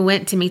 So he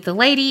went to meet the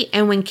lady,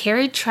 and when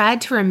Carrie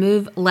tried to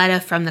remove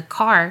Letta from the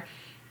car,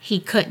 he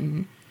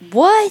couldn't.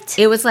 What?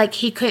 It was like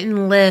he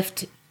couldn't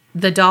lift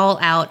the doll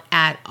out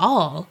at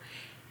all.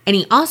 And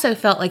he also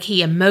felt like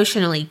he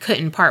emotionally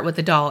couldn't part with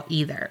the doll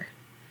either.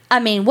 I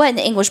mean, what in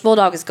the English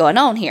Bulldog is going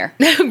on here?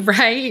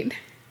 Right?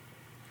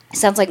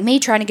 Sounds like me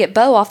trying to get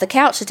Bo off the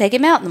couch to take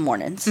him out in the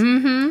mornings.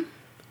 Mm-hmm.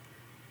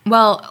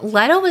 Well,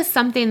 Letta was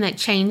something that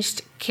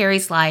changed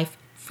Carrie's life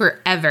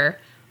forever,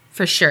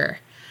 for sure.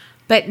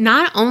 But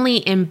not only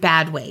in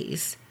bad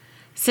ways.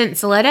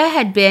 Since Letta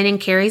had been in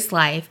Carrie's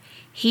life,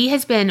 he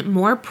has been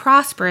more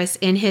prosperous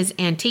in his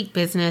antique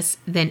business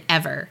than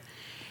ever.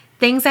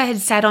 Things that had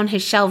sat on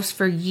his shelves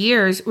for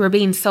years were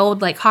being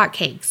sold like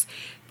hotcakes.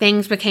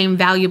 Things became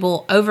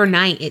valuable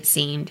overnight, it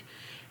seemed.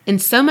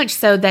 And so much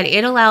so that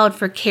it allowed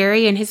for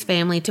Carrie and his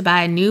family to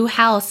buy a new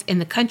house in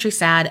the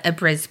countryside of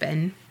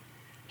Brisbane.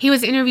 He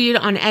was interviewed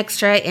on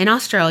Extra in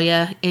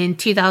Australia in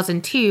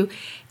 2002,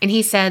 and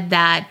he said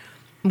that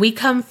we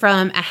come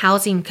from a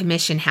housing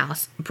commission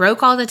house,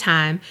 broke all the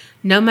time,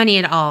 no money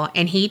at all,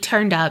 and he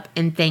turned up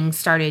and things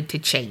started to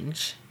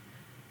change.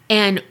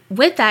 And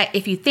with that,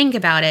 if you think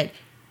about it,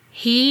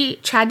 he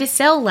tried to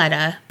sell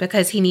Letta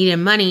because he needed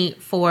money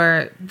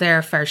for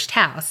their first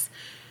house.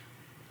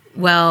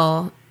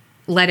 Well,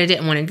 Letta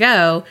didn't want to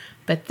go,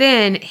 but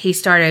then he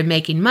started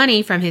making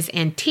money from his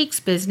antiques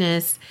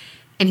business,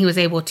 and he was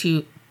able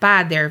to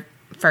buy their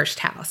first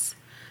house.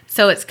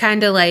 So it's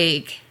kind of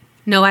like,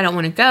 no, I don't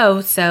want to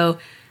go, so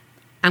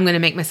I'm going to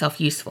make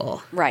myself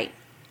useful. Right.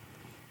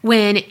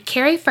 When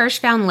Carrie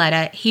first found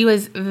Letta, he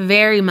was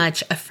very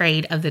much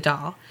afraid of the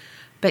doll.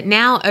 But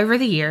now, over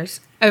the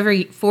years, over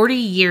 40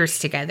 years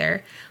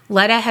together,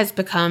 Letta has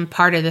become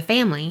part of the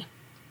family.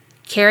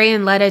 Carrie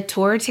and Letta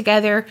tour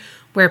together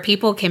where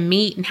people can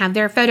meet and have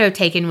their photo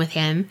taken with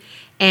him,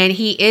 and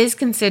he is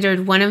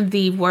considered one of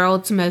the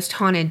world's most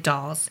haunted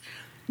dolls,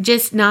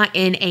 just not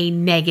in a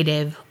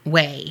negative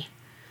way.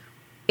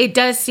 It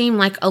does seem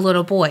like a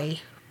little boy,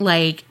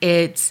 like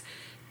it's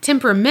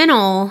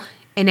temperamental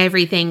and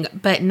everything,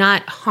 but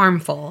not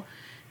harmful.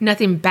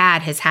 Nothing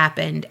bad has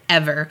happened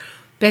ever,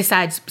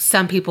 besides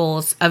some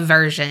people's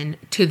aversion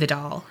to the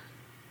doll.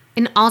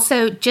 And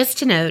also, just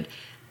to note,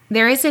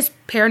 there is this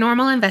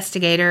paranormal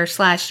investigator /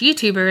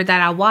 YouTuber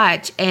that I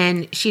watch,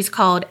 and she's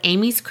called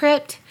Amy's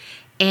Crypt,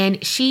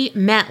 and she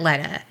met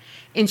Letta.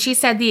 And she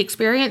said the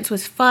experience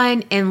was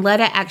fun, and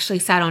Letta actually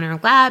sat on her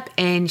lap,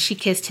 and she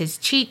kissed his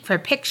cheek for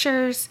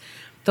pictures.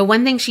 The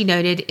one thing she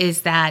noted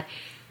is that,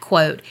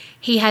 quote,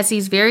 he has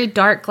these very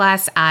dark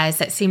glass eyes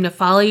that seem to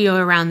follow you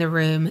around the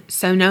room,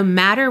 so no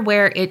matter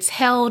where it's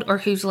held or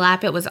whose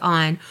lap it was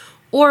on,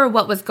 or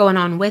what was going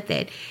on with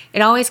it,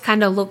 it always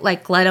kind of looked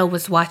like Letta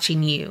was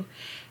watching you.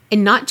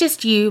 And not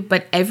just you,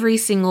 but every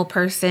single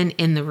person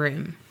in the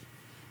room.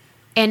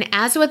 And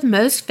as with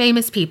most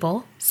famous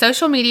people,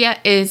 social media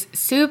is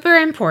super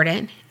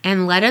important,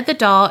 and Letta the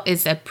doll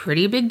is a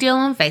pretty big deal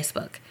on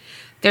Facebook.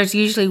 There's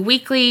usually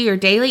weekly or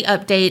daily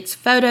updates,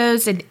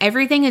 photos, and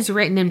everything is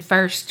written in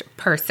first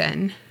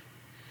person.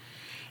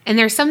 And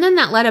there's something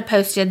that Letta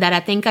posted that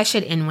I think I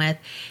should end with,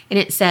 and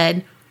it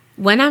said,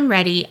 "When I'm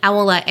ready, I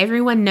will let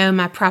everyone know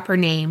my proper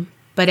name,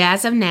 but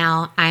as of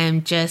now, I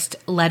am just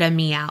Letta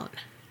me out."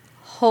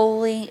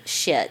 Holy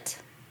shit.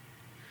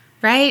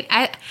 Right?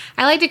 I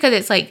liked it because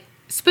it's like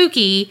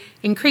spooky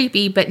and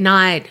creepy, but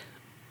not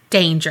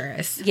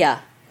dangerous.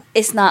 Yeah.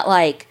 It's not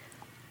like,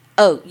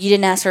 oh, you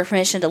didn't ask for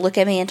permission to look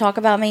at me and talk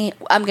about me?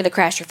 I'm going to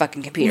crash your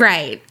fucking computer.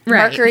 Right.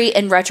 Mercury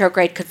in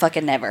retrograde could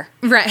fucking never.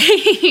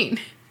 Right.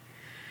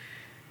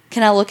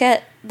 Can I look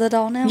at the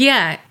doll now?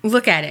 Yeah,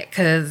 look at it,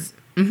 because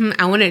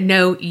I want to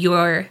know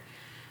your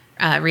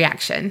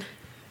reaction.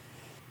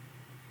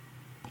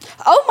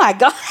 Oh my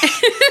God.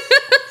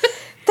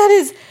 That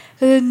is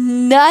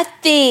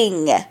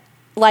nothing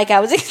like I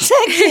was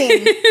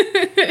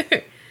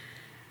expecting.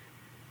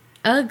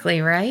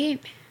 Ugly, right?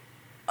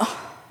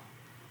 Oh,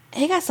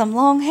 he got some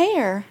long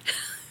hair.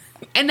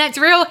 And that's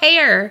real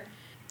hair.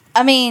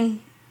 I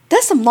mean,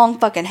 that's some long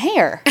fucking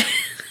hair.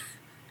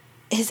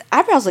 His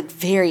eyebrows look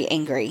very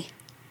angry.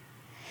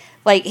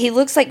 Like, he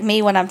looks like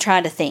me when I'm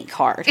trying to think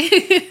hard.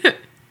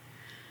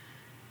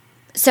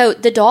 So,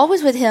 the doll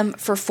was with him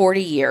for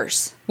 40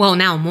 years. Well,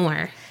 now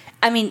more.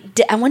 I mean,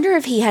 I wonder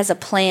if he has a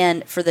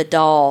plan for the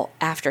doll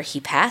after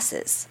he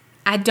passes.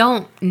 I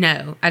don't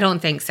know. I don't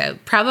think so.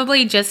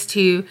 Probably just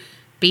to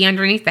be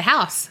underneath the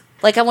house.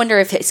 Like, I wonder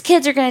if his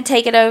kids are going to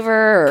take it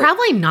over. Or...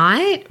 Probably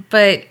not.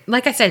 But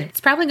like I said,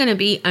 it's probably going to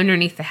be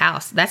underneath the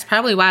house. That's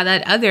probably why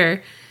that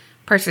other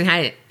person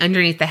had it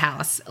underneath the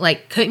house.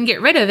 Like, couldn't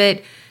get rid of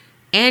it.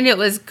 And it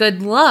was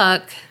good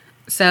luck.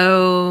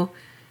 So,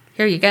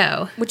 here you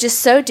go. Which is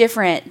so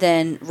different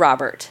than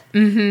Robert.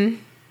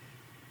 Mm-hmm.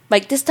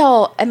 Like, this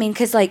doll, I mean,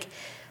 because, like,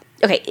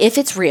 okay, if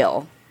it's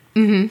real,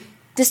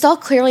 this doll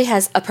clearly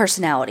has a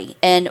personality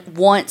and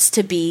wants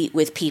to be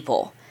with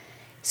people.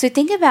 So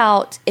think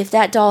about if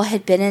that doll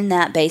had been in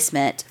that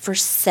basement for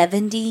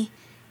 70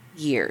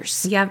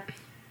 years. Yep.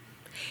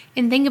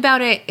 And think about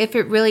it if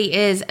it really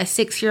is a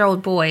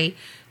 6-year-old boy,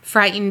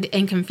 frightened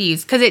and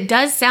confused. Because it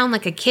does sound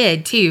like a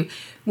kid, too,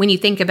 when you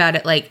think about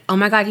it. Like, oh,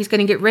 my God, he's going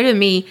to get rid of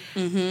me.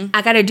 Mm-hmm.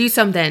 I got to do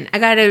something. I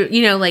got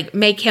to, like,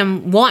 make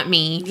him want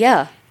me.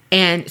 Yeah.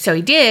 And so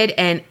he did,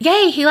 and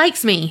yay, he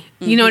likes me.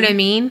 You know what I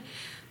mean?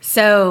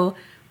 So,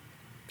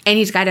 and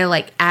he's got to,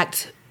 like,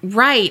 act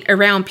right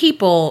around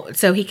people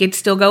so he could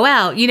still go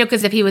out.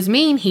 Because if he was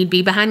mean, he'd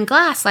be behind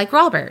glass like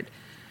Robert.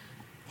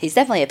 He's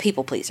definitely a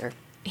people pleaser.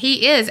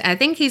 He is. I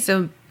think he's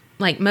the,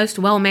 like, most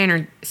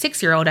well-mannered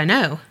 6-year-old I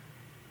know.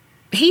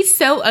 He's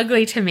so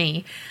ugly to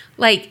me.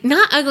 Like,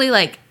 not ugly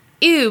like,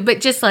 ew,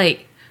 but just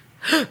like,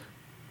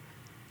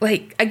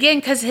 like, again,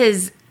 because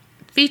his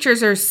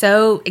features are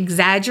so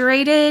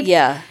exaggerated.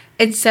 Yeah.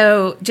 And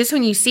so just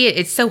when you see it,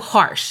 it's so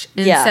harsh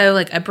and so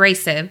like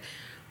abrasive.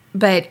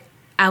 But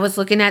I was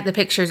looking at the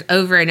pictures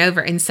over and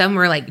over, and some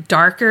were like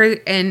darker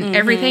and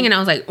everything. And I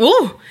was like,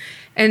 ooh.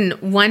 And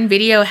one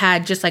video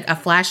had just like a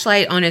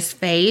flashlight on his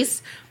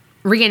face,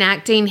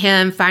 reenacting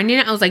him finding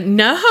it. I was like,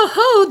 no,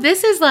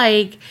 this is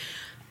like,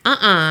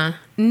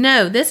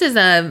 no, this is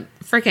a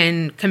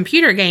freaking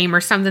computer game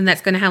or something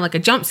that's going to have like a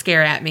jump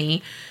scare at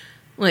me.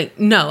 Like,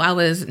 no, I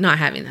was not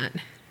having that.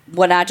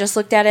 When I just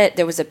looked at it,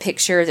 there was a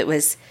picture that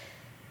was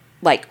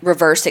like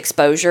reverse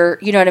exposure.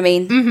 You know what I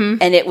mean?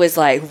 Mm-hmm. And it was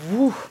like,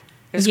 whoo,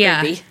 it was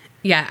creepy.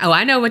 Yeah. Oh,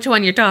 I know which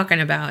one you're talking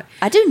about.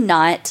 I do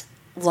not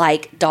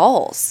like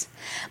dolls.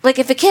 Like,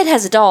 if a kid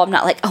has a doll, I'm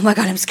not like, oh my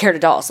God, I'm scared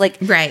of dolls. Like,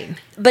 right.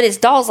 But it's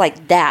dolls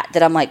like that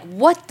I'm like,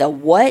 what the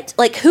what?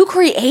 Like, who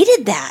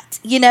created that?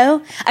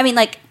 I mean,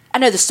 like, I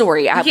know the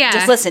story. I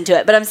just listened to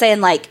it. But I'm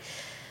saying, like,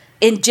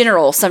 in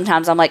general,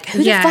 sometimes I'm like,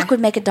 who the fuck would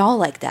make a doll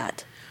like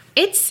that?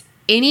 It's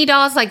any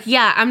dolls. Like,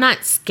 I'm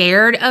not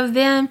scared of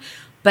them.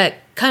 But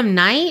come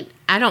night,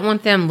 I don't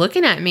want them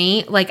looking at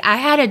me. Like, I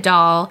had a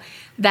doll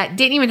that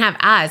didn't even have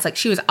eyes. Like,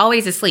 she was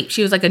always asleep.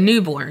 She was like a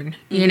newborn,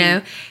 you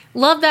know?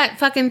 Love that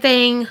fucking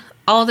thing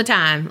all the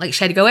time. Like,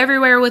 she had to go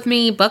everywhere with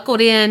me,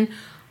 buckled in,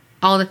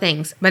 all the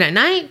things. But at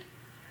night,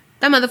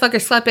 that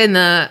motherfucker slept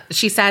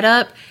she sat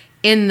up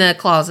in the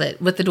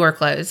closet with the door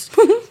closed.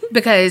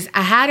 because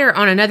I had her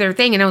on another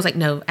thing and I was like,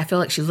 no, I feel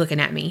like she's looking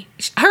at me.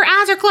 Her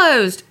eyes are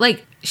closed.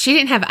 Like, she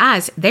didn't have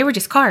eyes. They were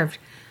just carved.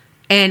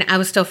 And I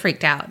was still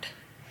freaked out.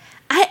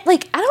 I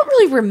don't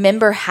really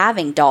remember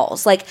having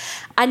dolls. Like,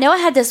 I know I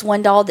had this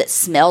one doll that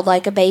smelled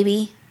like a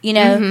baby, you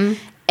know,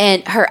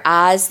 and her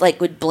eyes,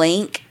 like, would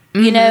blink,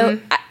 you know.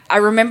 I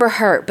remember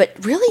her, but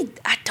really,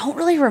 I don't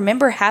really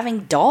remember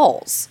having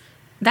dolls.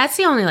 That's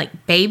the only,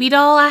 like, baby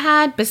doll I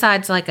had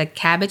besides, like, a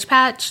Cabbage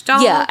Patch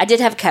doll. Yeah, I did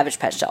have a Cabbage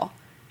Patch doll.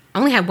 I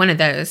only had one of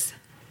those.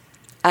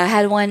 I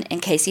had one,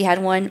 and Casey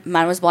had one.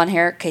 Mine was blonde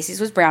hair.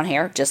 Casey's was brown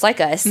hair, just like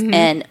us.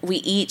 And we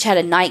each had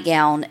a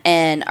nightgown,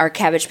 and our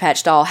Cabbage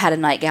Patch doll had a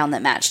nightgown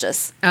that matched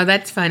us. Oh,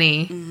 that's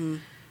funny.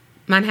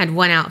 Mine had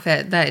one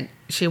outfit that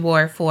she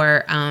wore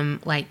for,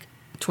 like,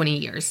 20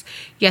 years.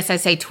 Yes, I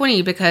say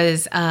 20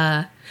 because,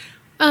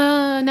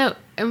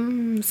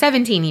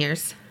 17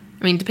 years.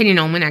 I mean, depending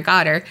on when I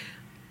got her.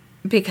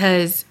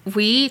 Because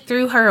we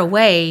threw her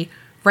away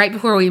right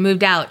before we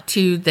moved out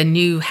to the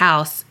new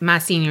house my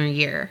senior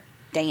year.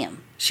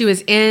 Damn. She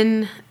was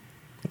in,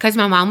 because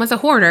my mom was a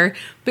hoarder,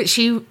 but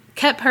she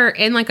kept her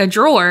in like a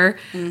drawer.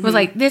 Was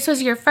like, this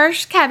was your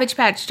first Cabbage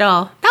Patch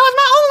doll. That was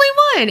my only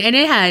one. And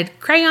it had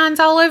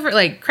crayons all over,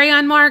 like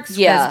crayon marks.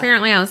 Yeah. Because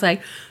apparently I was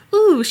like,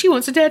 ooh, she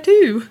wants a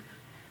tattoo.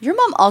 Your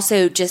mom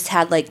also just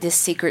had like this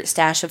secret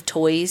stash of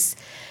toys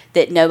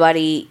that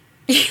nobody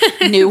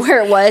knew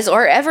where it was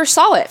or ever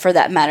saw it, for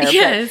that matter.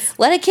 Yes. But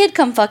let a kid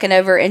come fucking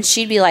over and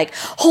she'd be like,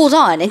 hold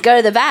on, and go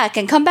to the back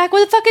and come back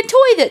with a fucking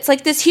toy that's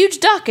like this huge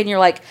duck. And you're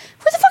like,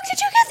 where the fuck did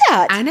you get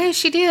that? I know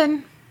she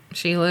did.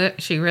 She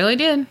really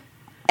did.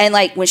 And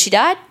like when she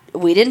died,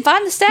 we didn't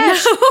find the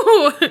stash.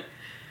 No.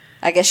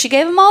 I guess she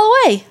gave them all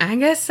away. I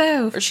guess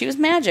so. Or she was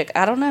magic.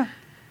 I don't know.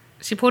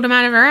 She pulled them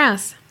out of her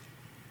ass.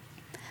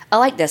 I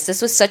like this.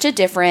 This was such a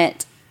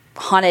different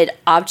haunted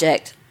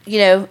object. You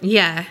know,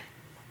 Yeah.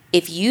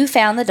 if you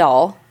found the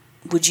doll,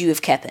 would you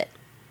have kept it?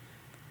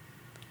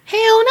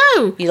 Hell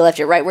no. You left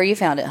it right where you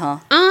found it, huh?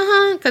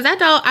 Because that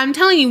doll, I'm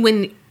telling you,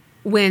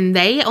 when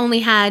they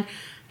only had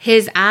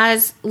his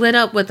eyes lit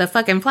up with a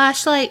fucking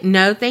flashlight,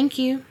 no thank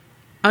you.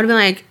 I would have been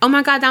like, oh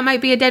my God, that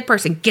might be a dead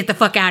person. Get the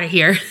fuck out of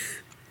here.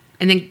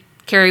 And then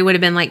Carrie would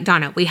have been like,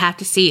 Donna, we have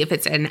to see if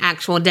it's an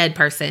actual dead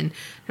person.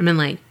 I've been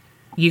like,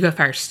 you go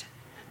first.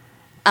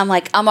 I'm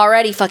like, I'm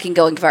already fucking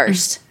going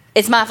first.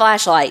 It's my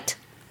flashlight.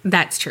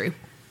 That's true.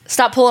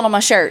 Stop pulling on my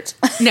shirt.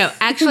 No,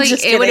 actually,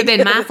 Just it would have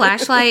kidding. been my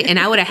flashlight, and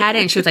I would have had it,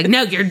 and she was like,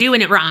 no, you're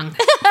doing it wrong.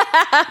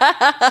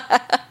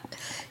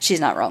 She's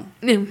not wrong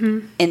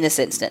Mm-hmm. in this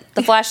instant.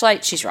 The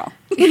flashlight, she's wrong.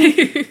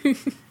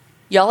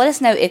 Y'all let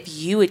us know if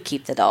you would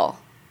keep the doll.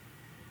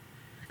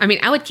 I mean,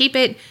 I would keep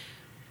it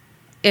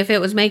if it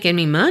was making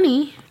me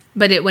money,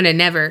 but it would have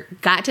never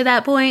got to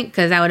that point,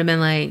 because I would have been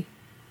like,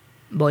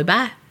 boy,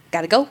 bye.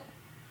 Gotta go.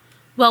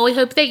 Well, we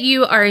hope that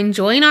you are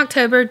enjoying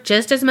October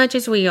just as much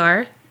as we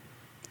are.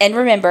 And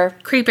remember,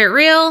 Creep it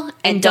real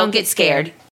and don't get scared.